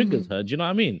know it triggers her, do you know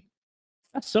what I mean?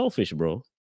 That's selfish, bro.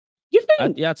 You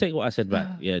think? Yeah, I'll take what I said back.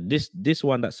 Yeah, this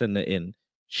one that sent it in,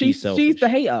 she's the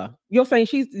hater. You're saying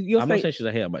I'm not saying she's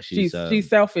a hater, but she's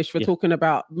selfish for talking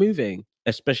about moving.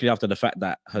 Especially after the fact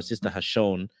that her sister has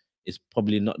shown it's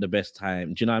probably not the best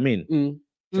time. Do you know what I mean?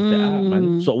 Drop it out,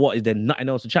 man. So what, is there nothing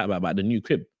else to chat about the new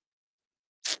crib?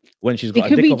 When she's got it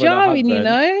could be jarring, you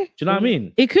know? Do you know what I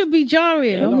mean? It could be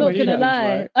jarring. Yeah, I'm not gonna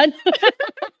lie.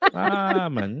 Right.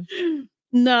 Man.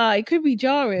 Nah, it could be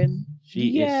jarring.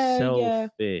 She is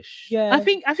selfish. Yeah. I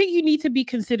think you need to be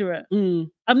considerate.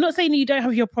 I'm not saying you don't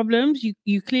have your problems.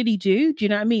 You clearly do. Do you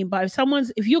know what I mean? But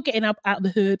if you're getting up out the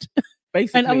hood,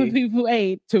 basically, and other people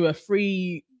ain't, to a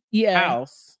free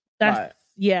house, that's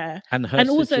and her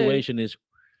situation is.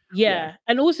 Yeah,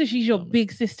 and also she's your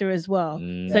big sister as well.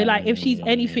 So like, if she's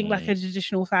anything like a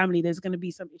traditional family, there's going to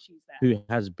be some issues there. Who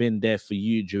has been there for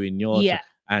you during your time,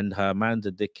 and her man's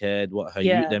a dickhead. What her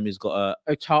youth them has got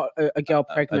a girl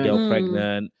pregnant. A girl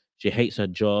pregnant. She hates her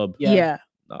job. Yeah.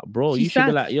 Nah, bro, you should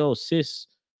be like, yo, sis,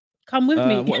 come with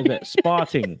me. What is it?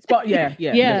 Sparting. Yeah. Do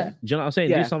you know what I'm saying?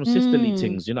 Yeah. Do some sisterly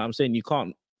things. You know what I'm saying? You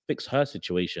can't fix her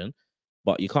situation.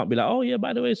 But you can't be like, oh yeah,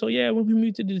 by the way, so yeah, when we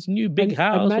moved to this new big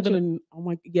house. Imagine,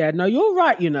 no, you're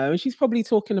right, you know. And she's probably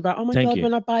talking about, oh my God,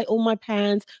 when I buy all my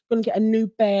pans, I'm gonna get a new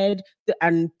bed.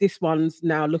 And this one's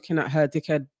now looking at her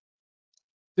dickhead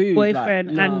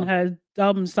boyfriend and her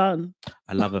dumb son.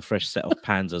 I love a fresh set of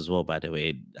pans as well, by the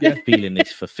way. That feeling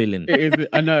is fulfilling. It is,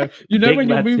 I know. You know, when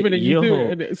you're moving and you do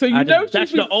it, innit? So you know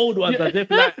that's the old ones. As if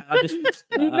like,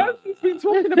 you know she's been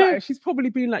talking about it. She's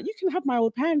probably been like, you can have my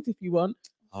old pans if you want.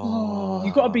 Oh.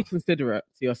 You got to be considerate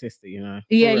to your sister, you know.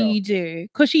 Yeah, you do,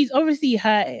 because she's obviously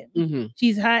hurting.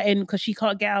 She's hurting because she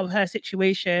can't get out of her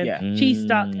situation. Yeah. She's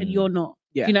stuck and you're not.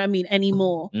 Yeah. You know what I mean?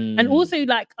 Anymore. And also,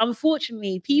 like,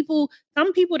 unfortunately,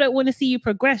 some people don't want to see you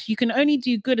progress. You can only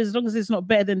do good as long as it's not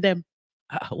better than them.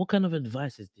 What kind of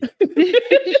advice is this?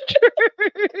 It's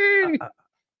true.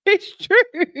 It's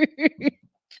true.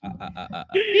 I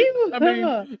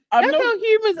mean, that's how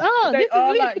humans are. They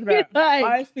are like that.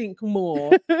 I think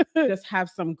more just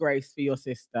have some grace for your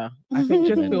sister. I think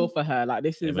just feel for her. Like,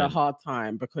 this is a hard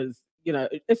time because, you know,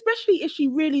 especially if she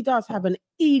really does have an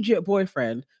Egypt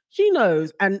boyfriend, she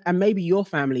knows, and maybe your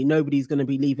family, nobody's going to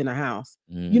be leaving the house.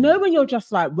 You know, when you're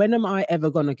just like, when am I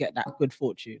ever going to get that good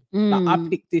fortune? Like, I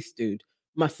picked this dude.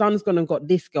 My son's going to got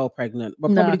this girl pregnant.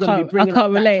 We're probably going to be bringing. I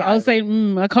can't relate. I was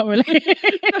saying, I can't relate.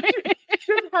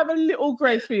 Just have a little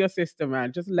grace for your sister,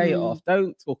 man. Just lay it off.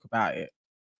 Don't talk about it.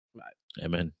 Like,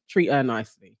 amen. Treat her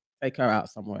nicely. Take her out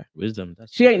somewhere. Wisdom.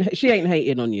 She ain't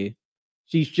hating on you.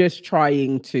 She's just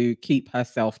trying to keep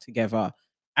herself together.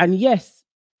 And yes,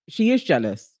 she is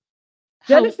jealous.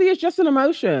 Jealousy is just an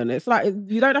emotion. It's like,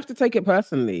 you don't have to take it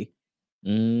personally.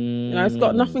 You know, it's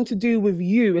got nothing to do with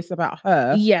you. It's about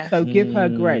her. Yeah. So give her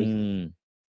grace.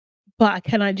 But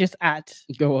can I just add?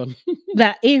 Go on.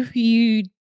 That if you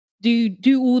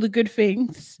do all the good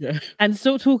things and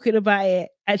still talking about it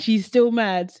and she's still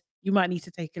mad, you might need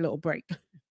to take a little break.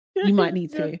 You might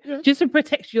need to just to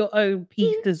protect your own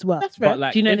peace as well. That's right. But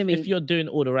like, do you know what I mean? If you're doing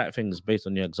all the right things based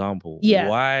on your example, yeah,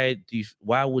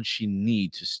 why would she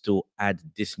need to still add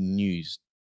this news?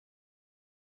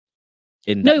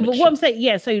 No, but what I'm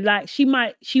saying, so like she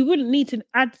wouldn't need to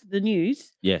add the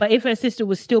news. Yeah. But if her sister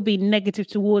was still being negative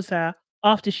towards her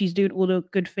after she's doing all the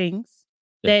good things,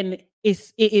 then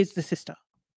it is the sister.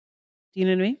 Do you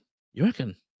know what I mean? You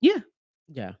reckon? Yeah.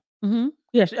 Yeah. Mm-hmm.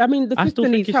 Yeah. I mean, the I sister still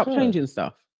think needs it's help her. changing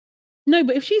stuff. No,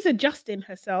 but if she's adjusting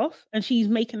herself and she's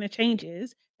making the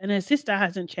changes and her sister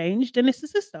hasn't changed, then it's the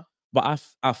sister. But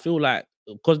I feel like,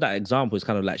 because that example is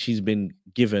kind of like she's been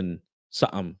given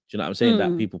something. Do you know what I'm saying?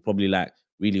 That people probably like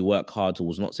really work hard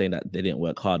towards. Not saying that they didn't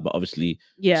work hard, but obviously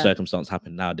circumstance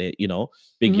happened now. They, you know,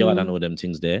 big yard and all them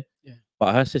things there. Yeah.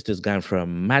 But her sister's going for a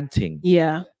mad thing.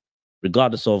 Yeah.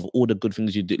 Regardless of all the good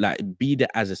things you do, like be there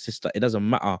as a sister. It doesn't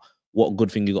matter what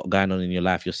good thing you got going on in your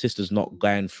life. Your sister's not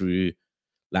going through,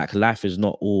 like, life is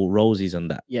not all roses and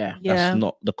that. Yeah. That's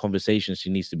not the conversation she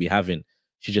needs to be having.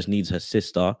 She just needs her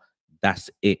sister.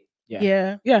 That's it.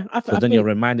 Yeah. Yeah. So then you're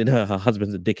reminding her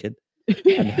husband's a dickhead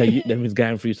and her them is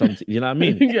going through something. You know what I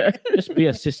mean? Yeah. Just be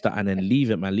a sister and then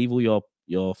leave it, man. Leave all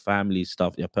your family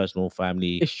stuff, your personal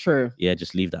family. It's true. Yeah,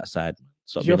 just leave that side.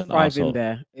 So you're thriving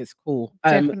there. It's cool.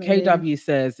 KW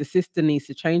says the sister needs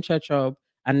to change her job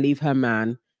and leave her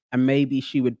man, and maybe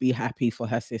she would be happy for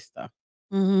her sister.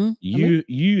 Mm-hmm.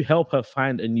 You help her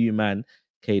find a new man,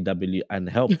 KW, and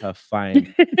help her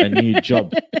find a new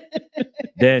job.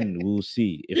 Then we'll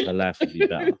see if her life will be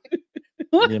better.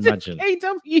 What Can you does imagine?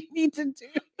 KW need to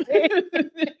do?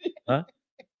 Huh?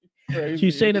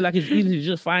 She's saying it like it's easy to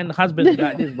just find husbands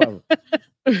like this, bro.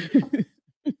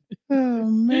 Oh,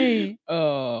 mate.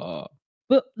 Oh.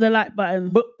 Book the like button.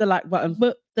 Book the like button.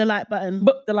 Book the like button.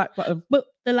 Book the like button. Book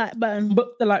the like button.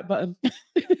 Book the like button.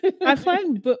 I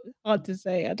find book hard to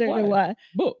say. I don't know why.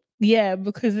 Book. Yeah,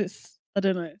 because it's, I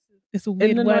don't know. It's a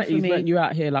weird in the word for 90s, me. weren't you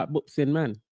out here like books in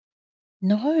man?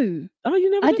 No. Oh,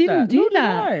 you never I did didn't that? do Nor did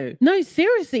that. I. No,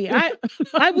 seriously. I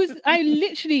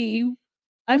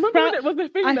remember when it was a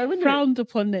thing, though, wasn't frowned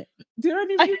upon it. Do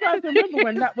any of you guys remember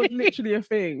when that was literally a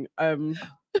thing?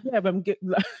 Yeah, when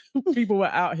people were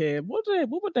out here. What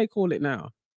would they call it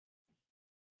now?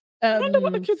 I wonder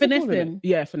what the kids are calling it. Finessing.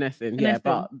 Yeah, finessing. Yeah,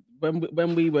 but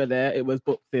when we were there, it was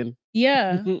booked in.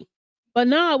 Yeah. But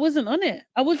no, I wasn't on it.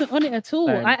 I wasn't on it at all.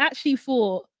 Same. I actually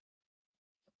thought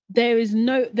there's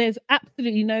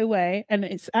absolutely no way, and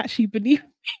it's actually beneath me.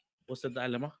 What's the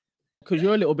dilemma? Because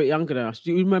you're a little bit younger than us.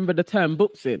 Do you remember the term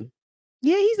books in?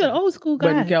 Yeah, he's an old school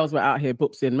guy. When girls were out here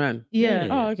books in man. Yeah.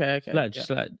 Oh, okay. Like just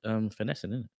like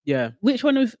finessing, isn't it? Yeah. Which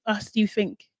one of us do you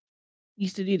think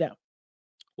used to do that?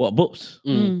 What, books?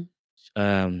 Mm.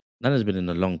 Nana's been in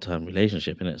a long-term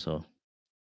relationship, innit? So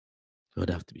it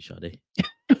would have to be Sade.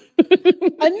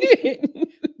 I knew it.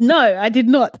 No, I did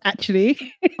not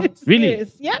actually. Really?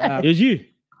 Yeah. It was you.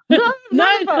 No.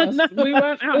 We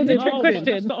weren't out. It was a trick question.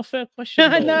 That's not a fair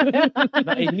question. No.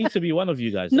 Like, it needs to be one of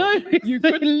you guys. No, You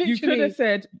could have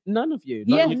said none of you.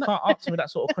 No, Yeah, you can't ask me that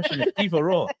sort of question. It's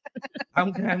either or.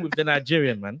 I'm going with the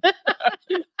Nigerian, man.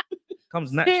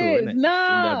 Comes natural, Serious? innit? It's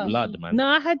No. in their blood, man. No,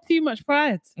 I had too much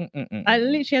pride. I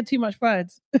literally had too much pride.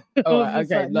 Oh, I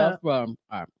was okay. like, Last one.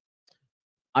 All right.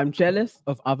 I'm jealous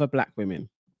of other black women.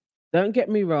 Don't get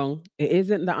me wrong. It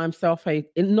isn't that I'm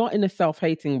not in a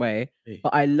self-hating way,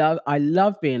 but I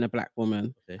love being a black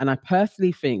woman. Okay. And I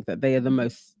personally think that they are the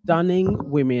most stunning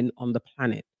women on the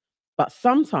planet. But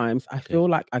sometimes I feel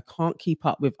like I can't keep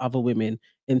up with other women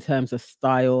in terms of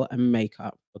style and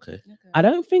makeup. Okay. I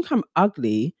don't think I'm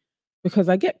ugly because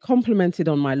I get complimented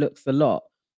on my looks a lot.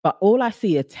 But all I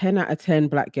see are 10 out of 10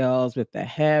 black girls with their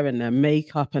hair and their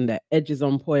makeup and their edges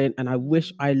on point. And I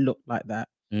wish I looked like that.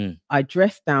 I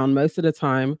dress down most of the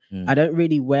time. I don't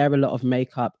really wear a lot of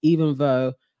makeup, even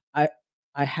though I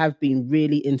have been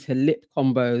really into lip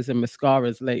combos and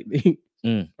mascaras lately.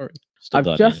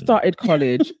 I've just started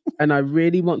college and I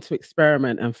really want to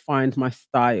experiment and find my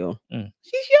style.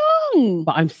 She's young.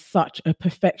 But I'm such a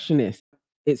perfectionist.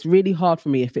 It's really hard for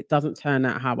me if it doesn't turn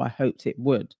out how I hoped it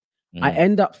would. I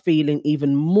end up feeling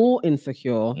even more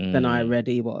insecure than I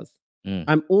already was.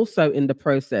 I'm also in the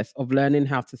process of learning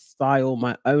how to style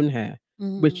my own hair,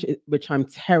 which I'm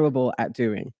terrible at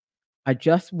doing. I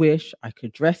just wish I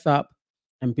could dress up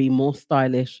and be more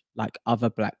stylish like other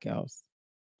black girls.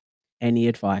 Any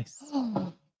advice?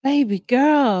 Oh, baby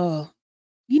girl,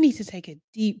 you need to take a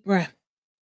deep breath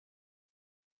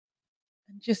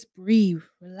and just breathe,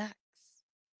 relax.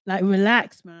 Like,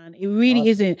 relax, man. It really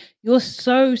isn't. You're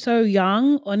so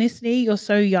young. Honestly, you're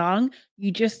so young.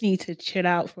 You just need to chill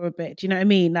out for a bit. Do you know what I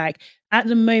mean? Like, at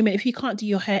the moment, if you can't do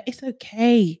your hair, it's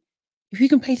okay. If you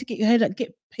can pay to get your hair done,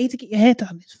 get paid to get your hair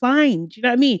done. It's fine. Do you know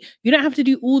what I mean? You don't have to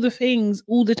do all the things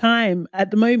all the time at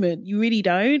the moment. You really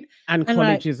don't. And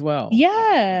college as well.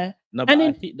 Yeah. No, but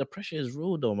I think the pressure is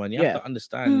real, though, man. You have to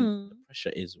understand the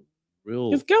pressure is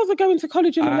real. Because girls are going to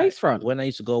college in the lace front. When I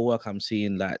used to go work, I'm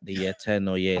seeing like the year 10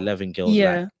 or year 11 girls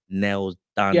Yeah. like nails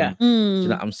done. Yeah. Do you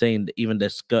know what I'm saying? Even the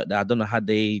skirt, I don't know how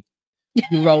they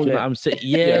You roll do you know it. what I'm saying?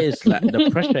 Yeah, it's like the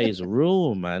pressure is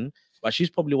real, man. But she's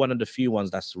probably one of the few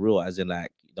ones that's real, as in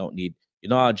like you don't need, you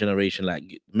know, our generation, like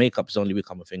makeup's only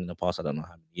become a thing in the past, I don't know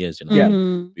how many years, you know. Yeah.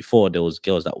 Mhm. Before there was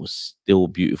girls that was still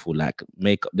beautiful, like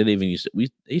makeup. They didn't even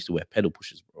they used to wear pedal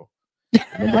pushers, bro.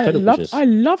 Remember pedal pushers? I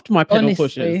loved my pedal Honestly,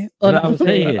 pushers. You know what I'm honestly.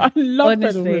 saying? I love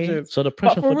pedal Honestly. pushers. So the But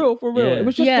pressure for real, yeah. it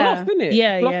was just gloss, didn't it?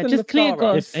 Yeah, Gloss yeah. and Just clear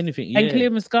mascara. gloss If anything, yeah. and clear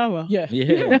mascara. Yeah.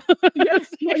 Yeah.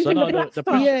 Yes. Not So even no, the black the stuff.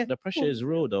 pressure, Yeah. the pressure is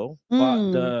real though.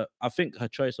 Mm. But I think her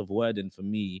choice of wording for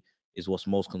me is what's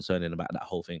most concerning about that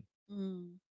whole thing.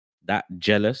 Mm. That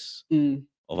jealous Mm.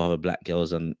 of other black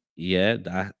girls, and yeah,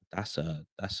 that's a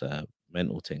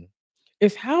mental thing.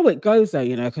 It's how it goes though,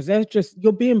 you know, because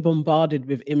you're being bombarded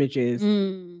with images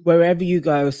Mm. wherever you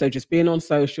go. So just being on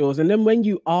socials. And then when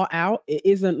you are out, it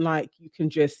isn't like you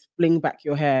can just fling back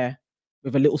your hair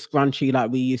with a little scrunchie like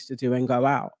we used to do and go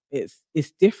out. It's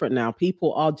different now.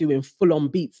 People are doing full-on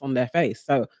beats on their face.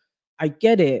 So I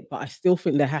get it, but I still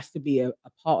think there has to be a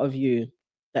part of you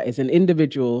that is an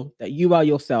individual, that you are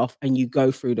yourself and you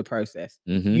go through the process.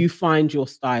 Mhm. You find your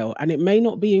style. And it may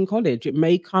not be in college. It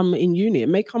may come in uni. It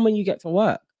may come when you get to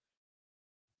work.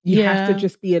 You have to Yeah.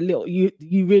 just be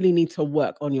you really need to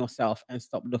work on yourself and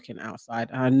stop looking outside.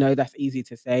 And I know that's easy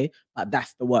to say, but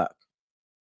that's the work.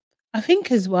 I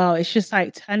think as well, it's just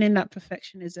like turning that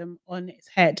perfectionism on its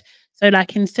head. So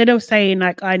like instead of saying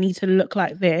like I need to look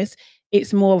like this,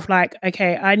 it's more of like,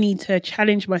 okay, I need to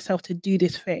challenge myself to do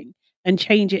this thing and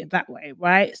change it that way,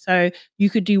 right? So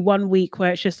you could do 1 week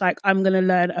where it's just like I'm gonna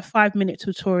learn a 5-minute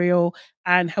tutorial,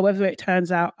 and however it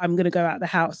turns out, I'm gonna go out the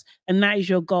house. And that is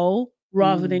your goal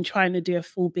rather than trying to do a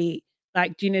full beat.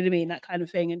 Like, do you know what I mean? That kind of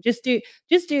thing. And just do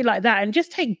like that and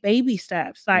just take baby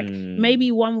steps. Like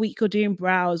maybe 1 week you're doing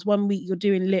brows, 1 week you're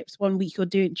doing lips, 1 week you're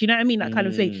doing, do you know what I mean? That kind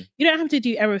of thing. You don't have to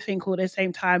do everything all at the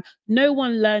same time. No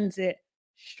one learns it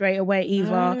straight away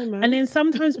either. And then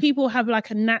sometimes people have like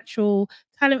a natural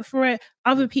talent for it.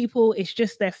 Other people, it's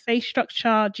just their face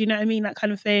structure. Do you know what I mean? That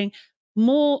kind of thing.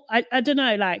 More, I don't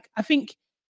know, like I think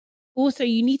also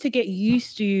you need to get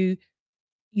used to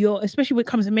especially when it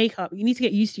comes to makeup, you need to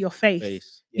get used to your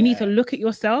face. You need to look at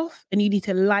yourself and you need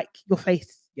to like your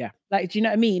face. Yeah. Like, do you know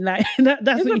what I mean? Like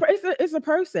that's it's a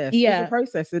process. Yeah. It's a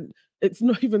process. And it's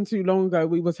not even too long ago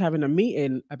we was having a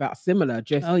meeting about similar,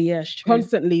 just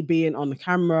constantly being on the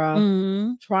camera,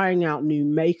 trying out new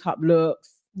makeup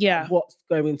looks. Yeah. What's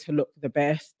going to look the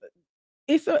best.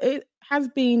 It has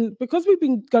been, because we've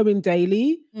been going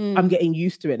daily, I'm getting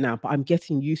used to it now, but I'm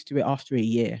getting used to it after a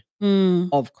year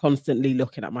of constantly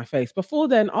looking at my face. Before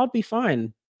then, I'd be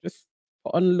fine. Just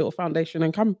put on a little foundation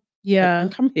and come. Yeah.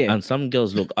 And come here. And some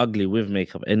girls look ugly with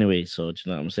makeup anyway. So do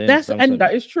you know what I'm saying?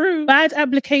 That is true. Bad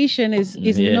application is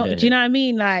not, do you know what I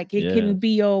mean? Like it can be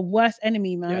your worst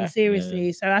enemy, man. Seriously.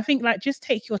 Yeah. So I think like just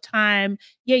take your time.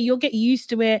 Yeah, you'll get used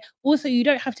to it. Also, you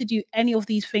don't have to do any of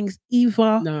these things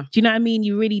either. No. Do you know what I mean?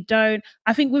 You really don't.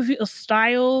 I think with your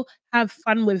style, have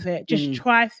fun with it. Just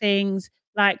try things.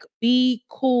 Like be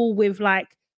cool with like,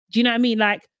 do you know what I mean?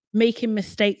 Like making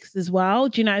mistakes as well.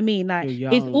 Do you know what I mean? Like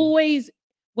it's always,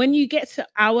 when you get to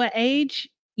our age,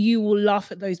 you will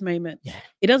laugh at those moments. Yeah.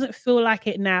 It doesn't feel like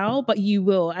it now, but you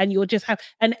will. And you'll just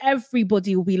and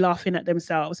everybody will be laughing at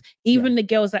themselves. Even the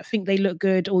girls that think they look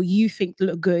good or you think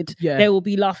look good, they will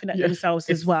be laughing at themselves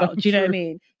as well. So do you know what I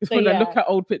mean? So when I look at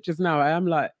old pictures now, I am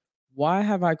like, why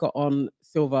have I got on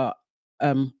silver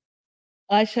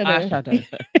eyeshadow?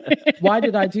 Why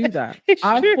did I do that?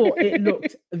 I thought it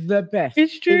looked the best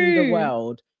in the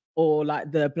world. Or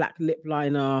like the black lip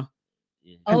liner.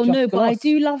 Oh no, but I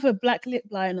do love a black lip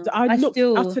liner. I look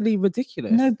utterly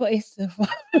ridiculous. No, but it's the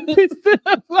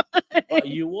But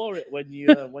you wore it when you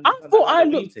I thought I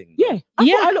looked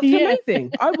I looked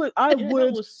amazing. I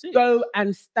would go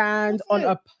and stand on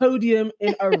a podium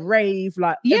in a rave,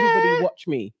 like everybody watch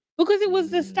me. Because it was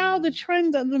the style, the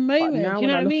trend at the moment. But now you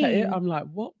know what I mean? At it, I'm like,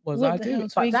 what I doing?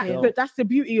 But that's the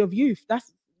beauty of youth.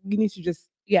 You need to just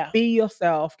be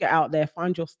yourself, get out there,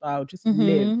 find your style, just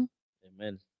live.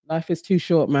 Amen. Life is too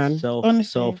short, man.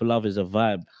 Self-love is a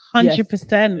vibe.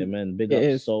 100%. Amen. Big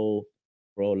up Soul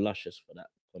Bro Luscious for that.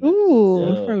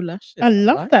 Ooh, Bro Luscious. I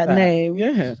love that name.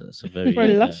 Yeah. It's a very Bro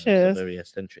Luscious. It's a very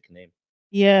eccentric name.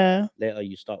 Yeah. Later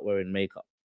you start wearing makeup,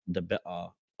 the better.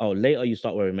 Oh, later you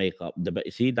start wearing makeup, the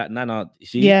better. See that Nana? You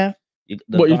see? Yeah.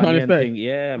 What you trying to say?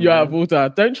 Yeah, you're out of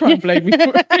order. Don't try and blame me.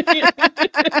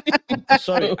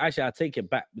 Sorry, actually, I take it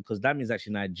back because that means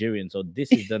actually Nigerian. So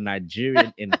this is the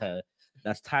Nigerian in her.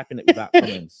 that's typing it without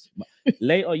comments. But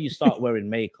later you start wearing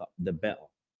makeup, the better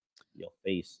your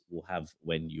face will have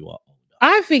when you are older.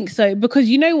 I think so, because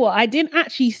you know what? I didn't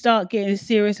actually start getting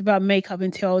serious about makeup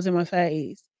until I was in my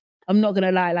 30s. I'm not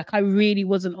gonna lie, like I really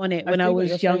wasn't on it when I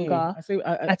was younger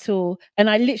at all. And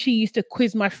I literally used to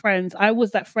quiz my friends. I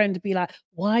was that friend to be like,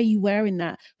 "Why are you wearing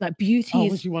that? Like beauty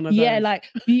is, yeah, like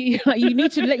beauty, like, you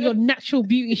need to let your natural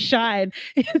beauty shine."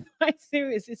 It's like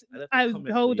serious. It's I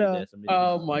hold her.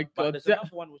 Oh my god! There's another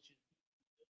one which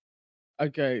is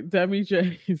okay. Demi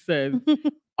J says,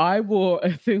 I wore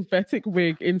a synthetic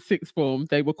wig in sixth form.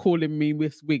 They were calling me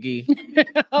Miss Wiggy.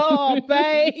 Oh,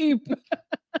 babe.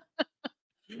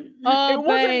 Oh, it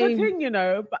wasn't the thing, you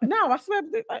know. But now I swear,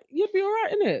 like, you'd be all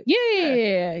right, innit?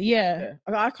 Yeah.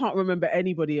 I can't remember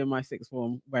anybody in my sixth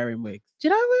form wearing wigs.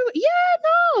 Did I wear? Yeah, no,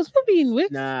 I was probably in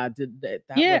wigs. Nah,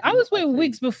 I was wearing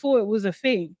wigs before it was a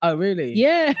thing. Oh, really?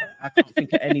 Yeah. I can't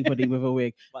think of anybody with a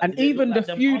wig. But And did it even look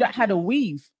the like few them that had a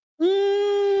weave. Did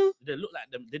it look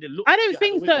like them? Did it look? I don't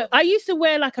think so. I used to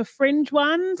wear like a fringe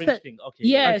one. Thing. Okay.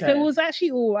 Yeah, so it was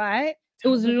actually all right. It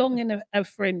was long and a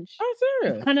fringe. Oh,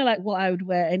 serious? Kind of like what I would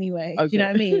wear anyway. Okay. Do you know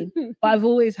what I mean? But I've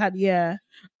always had,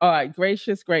 All right,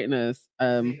 gracious greatness.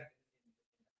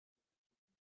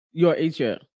 You're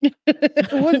Egypt.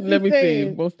 Let me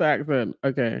see. What's the accent?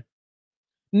 Okay.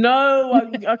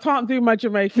 No, I can't do my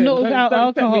Jamaican. Not without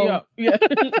alcohol. Set me up. Yeah.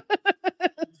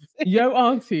 Yo,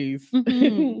 aunties.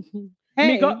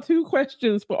 Hey. We got 2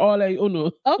 questions for Ale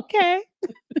Uno. Okay.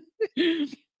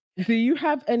 Do you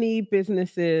have any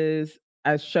businesses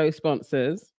as show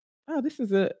sponsors? Oh, this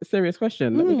is a serious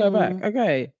question. Let me go back.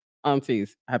 Okay,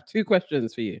 aunties, I have 2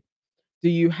 questions for you. Do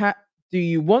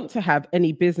you want to have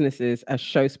any businesses as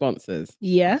show sponsors?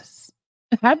 Yes.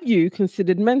 Have you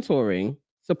considered mentoring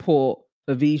support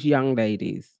for these young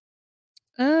ladies?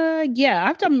 Yeah,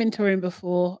 I've done mentoring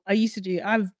before.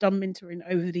 I've done mentoring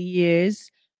over the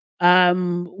years.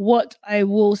 What I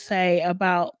will say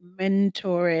about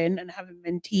mentoring and having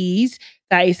mentees,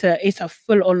 that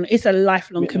it's a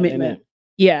lifelong commitment.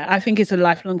 Yeah, I think it's a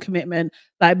lifelong commitment.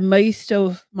 Like most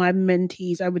of my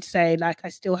mentees, I would say, like I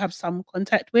still have some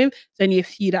contact with. There's only a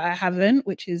few that I haven't,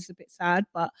 which is a bit sad,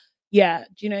 but yeah,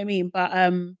 do you know what I mean? But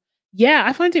yeah,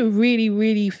 I find it really,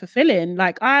 really fulfilling.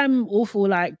 Like I'm all for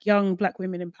like young Black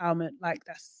women empowerment. Like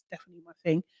that's definitely my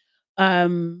thing.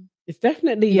 It's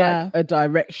definitely like a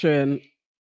direction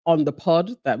on the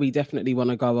pod that we definitely want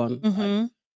to go on. Like,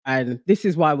 and this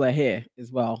is why we're here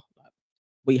as well.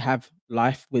 We have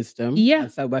life wisdom,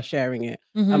 and so we're sharing it.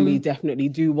 And we definitely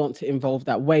do want to involve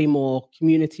that way more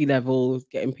community levels,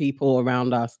 getting people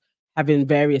around us, having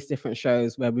various different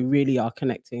shows where we really are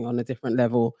connecting on a different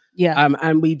level.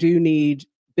 And we do need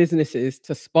businesses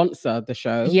to sponsor the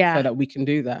show so that we can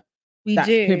do that. That's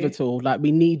pivotal. Like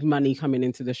we need money coming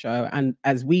into the show, and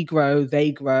as we grow,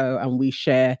 they grow, and we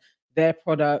share their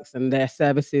products and their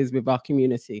services with our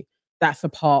community. That's a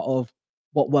part of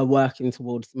what we're working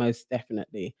towards, most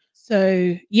definitely.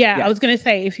 So I was going to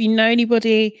say, if you know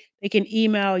anybody, they can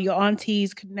email your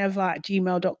aunties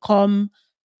could@gmail.com,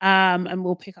 and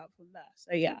we'll pick up from there.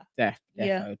 So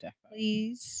Definitely.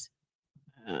 Please.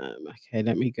 Okay,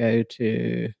 let me go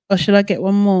to. Or should I get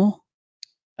one more?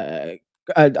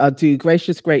 I'll do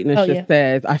gracious greatness.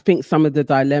 Says, I think some of the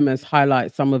dilemmas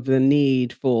highlight some of the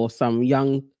need for some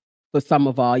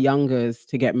of our youngers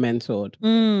to get mentored.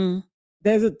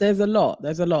 There's a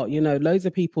lot. You know, loads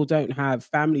of people don't have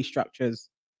family structures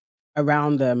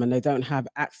around them, and they don't have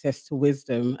access to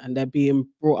wisdom, and they're being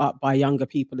brought up by younger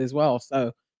people as well.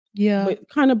 So we're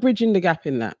kind of bridging the gap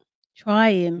in that.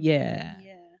 Trying. Yeah.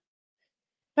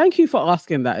 Thank you for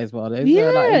asking that as well. Those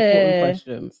are like important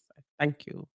questions. Thank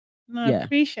you. No, I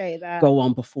appreciate that. Go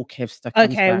on before Kevster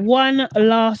comes back. One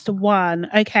last one.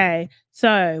 Okay,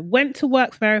 so went to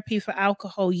work therapy for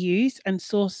alcohol use and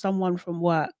saw someone from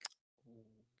work.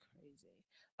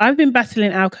 I've been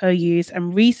battling alcohol use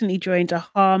and recently joined a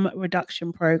harm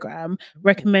reduction program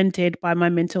recommended by my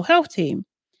mental health team.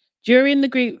 During the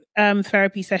group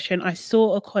therapy session, I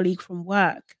saw a colleague from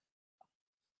work.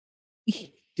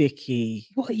 Dicky,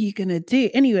 what are you gonna do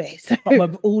anyway? So but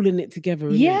we're all in it together,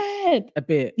 a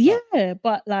bit.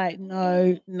 But like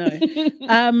no.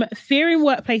 Fearing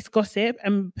workplace gossip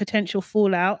and potential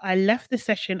fallout, I left the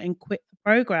session and quit the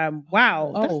program.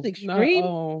 Wow, that's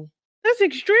extreme. That's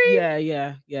extreme.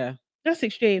 Yeah. That's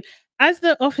extreme. As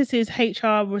the office's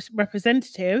HR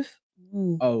representative,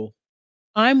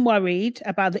 I'm worried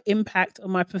about the impact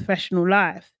on my professional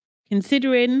life.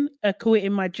 Considering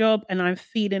quitting my job and I'm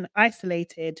feeling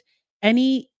isolated,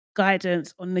 any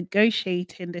guidance on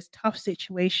negotiating this tough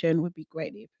situation would be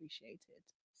greatly appreciated.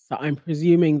 So I'm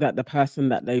presuming that the person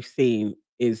that they've seen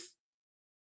is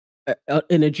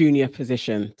in a junior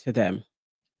position to them.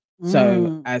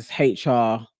 So as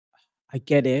HR, I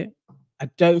get it. I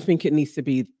don't think it needs to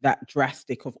be that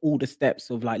drastic of all the steps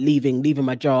of like leaving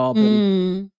my job.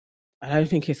 And I don't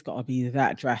think it's got to be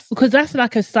that drastic. Because that's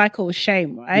like a cycle of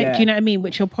shame, right? Yeah. Do you know what I mean?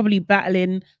 Which you're probably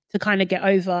battling to kind of get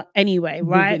over anyway,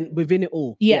 right? Within it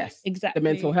all. Yeah, yes. exactly. The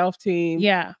mental health team.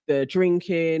 Yeah. The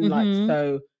drinking. Like,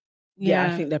 so yeah,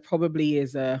 Yeah. I think there probably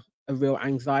is a real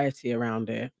anxiety around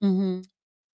it. I don't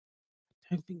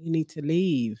think you need to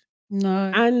leave.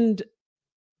 No. And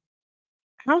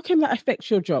how can that affect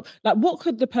your job? Like, what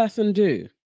could the person do?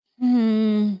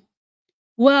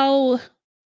 Well,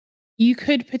 you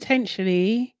could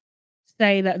potentially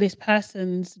say that this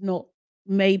person's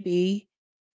maybe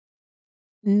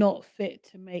not fit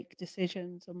to make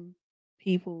decisions on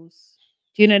people's.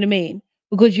 Do you know what I mean?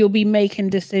 Because you'll be making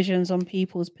decisions on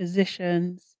people's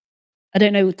positions. I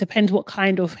don't know. It depends what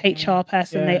kind of HR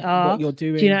person they are. What you're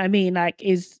doing. Do you know what I mean? Like,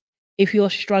 if you're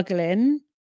struggling,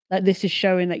 like this is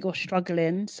showing that you're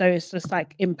struggling. So it's just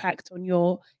like impact on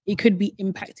it could be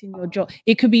impacting your job.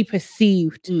 It could be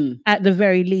perceived at the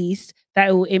very least that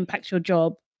it will impact your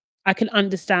job. I can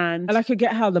understand. And I could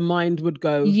get how the mind would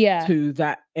go to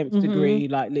that nth degree.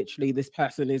 Like literally this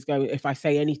person is going, if I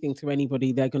say anything to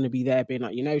anybody, they're going to be there being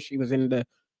like, she was in the,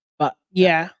 but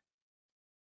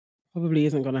probably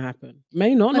isn't going to happen.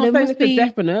 May not. Not saying it's a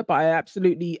definite, but I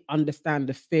absolutely understand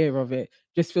the fear of it.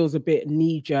 Just feels a bit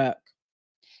knee-jerk.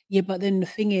 Yeah, but then the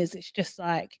thing is, it's just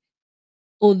like,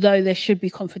 although there should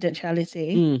be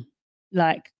confidentiality,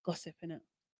 like gossip in it.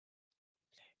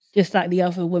 Just like the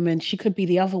other woman, she could be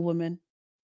the other woman.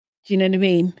 Do you know what I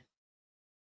mean?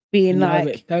 Being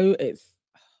like,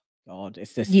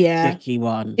 it's a sticky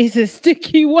one. It's a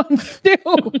sticky one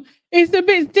still. It's a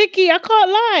bit sticky. I can't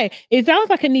lie. It sounds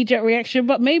like a knee-jerk reaction,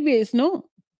 but maybe it's not.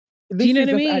 Do you know what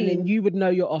I mean? And then you would know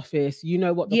your office. You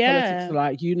know what the politics are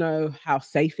like. You know how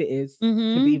safe it is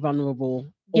to be vulnerable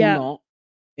or not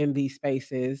in these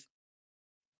spaces.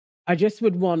 I just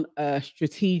would want a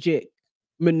strategic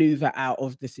maneuver out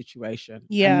of the situation.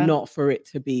 And not for it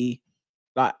to be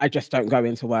like, I just don't go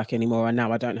into work anymore and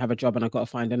now I don't have a job and I've got to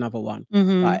find another one.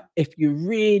 Like, if you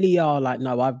really are like,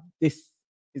 no, this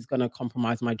is going to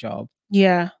compromise my job.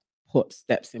 Yeah. Put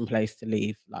steps in place to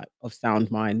leave, like of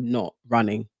sound mind, not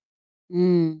running.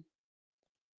 Mate.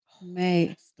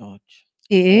 Dodge.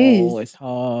 It is. Oh, it's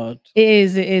hard.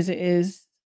 It is.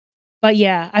 But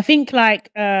yeah, I think like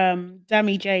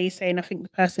Dammy J is saying, I think the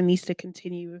person needs to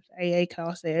continue with AA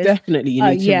classes. Definitely, you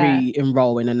need to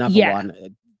re-enroll in another one.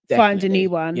 Definitely. Find a new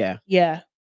one. Yeah.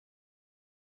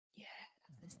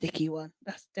 Sticky one.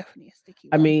 That's definitely a sticky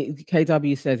I one. mean,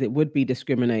 KW says it would be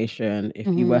discrimination if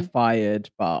you were fired,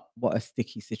 but what a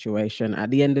sticky situation. At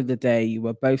the end of the day, you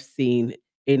were both seen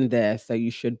in there, so you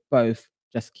should both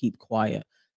just keep quiet.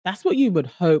 That's what you would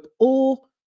hope. Or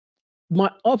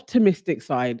my optimistic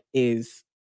side is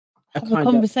a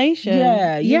conversation.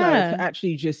 To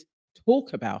actually just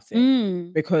talk about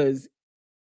it, because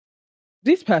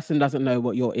this person doesn't know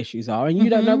what your issues are and you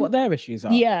don't know what their issues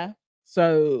are. Yeah.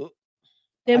 So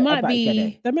there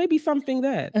may be something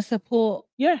there. A support.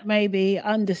 Maybe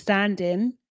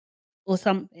understanding or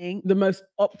something. The most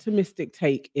optimistic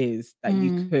take is that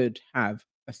you could have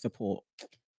a support.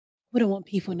 Wouldn't want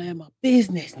people knowing my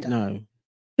business though. No.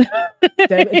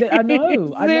 I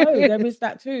know. There is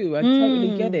that too. I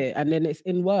totally get it. And then it's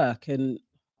in work and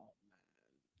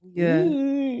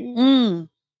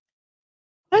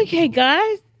Okay,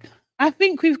 guys. I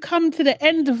think we've come to the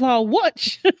end of our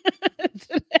watch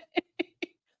today.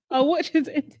 Our watch is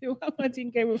into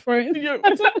Game of Thrones.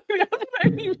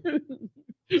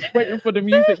 Waiting for the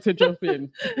music to jump in.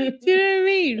 Do you know what I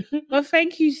mean? Well,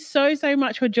 thank you so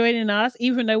much for joining us.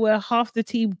 Even though we're half the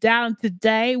team down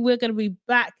today, we're going to be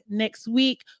back next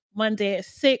week, Monday at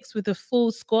 6 with a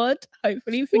full squad.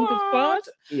 Hopefully, fingers crossed.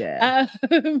 Yeah.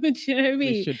 Do you know what I mean?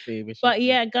 We should be.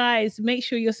 Yeah, guys, make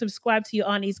sure you're subscribed to Your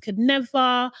Aunties Could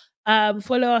Never.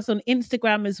 Follow us on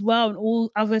Instagram as well and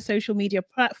all other social media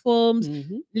platforms.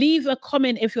 Leave a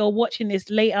comment if you're watching this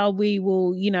later. We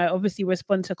will, obviously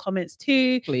respond to comments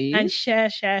too. Please. And share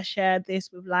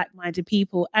this with like-minded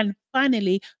people. And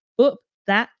finally, book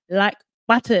that like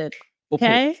button.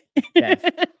 Okay. Yes.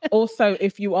 Also,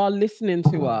 if you are listening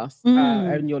to us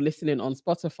and you're listening on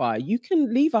Spotify, you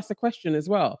can leave us a question as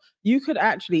well. You could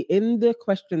actually, in the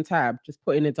question tab, just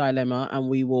put in a dilemma and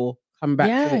we will come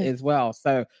back to it as well.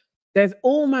 So there's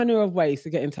all manner of ways to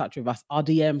get in touch with us. Our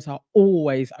DMs are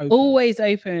always open. Always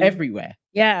open. Everywhere.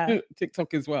 Yeah.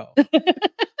 TikTok as well.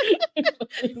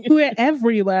 We're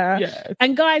everywhere. Yes.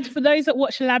 And guys, for those that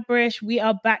watch Labrish, we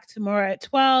are back tomorrow at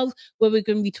 12, where we're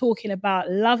going to be talking about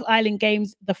Love Island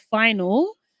Games, the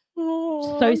final.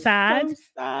 Oh, So I'm sad. So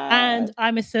sad. And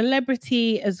I'm a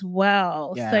celebrity as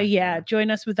well. So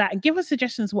join us with that and give us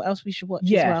suggestions what else we should watch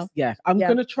as well. Yeah. I'm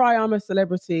gonna try I'm a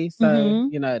Celebrity. So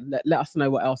let us know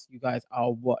what else you guys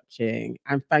are watching.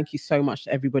 And thank you so much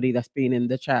to everybody that's been in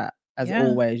the chat. As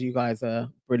always, you guys are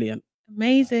brilliant.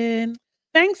 Amazing.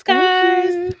 Thanks,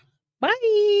 guys. Thank you.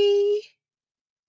 Bye.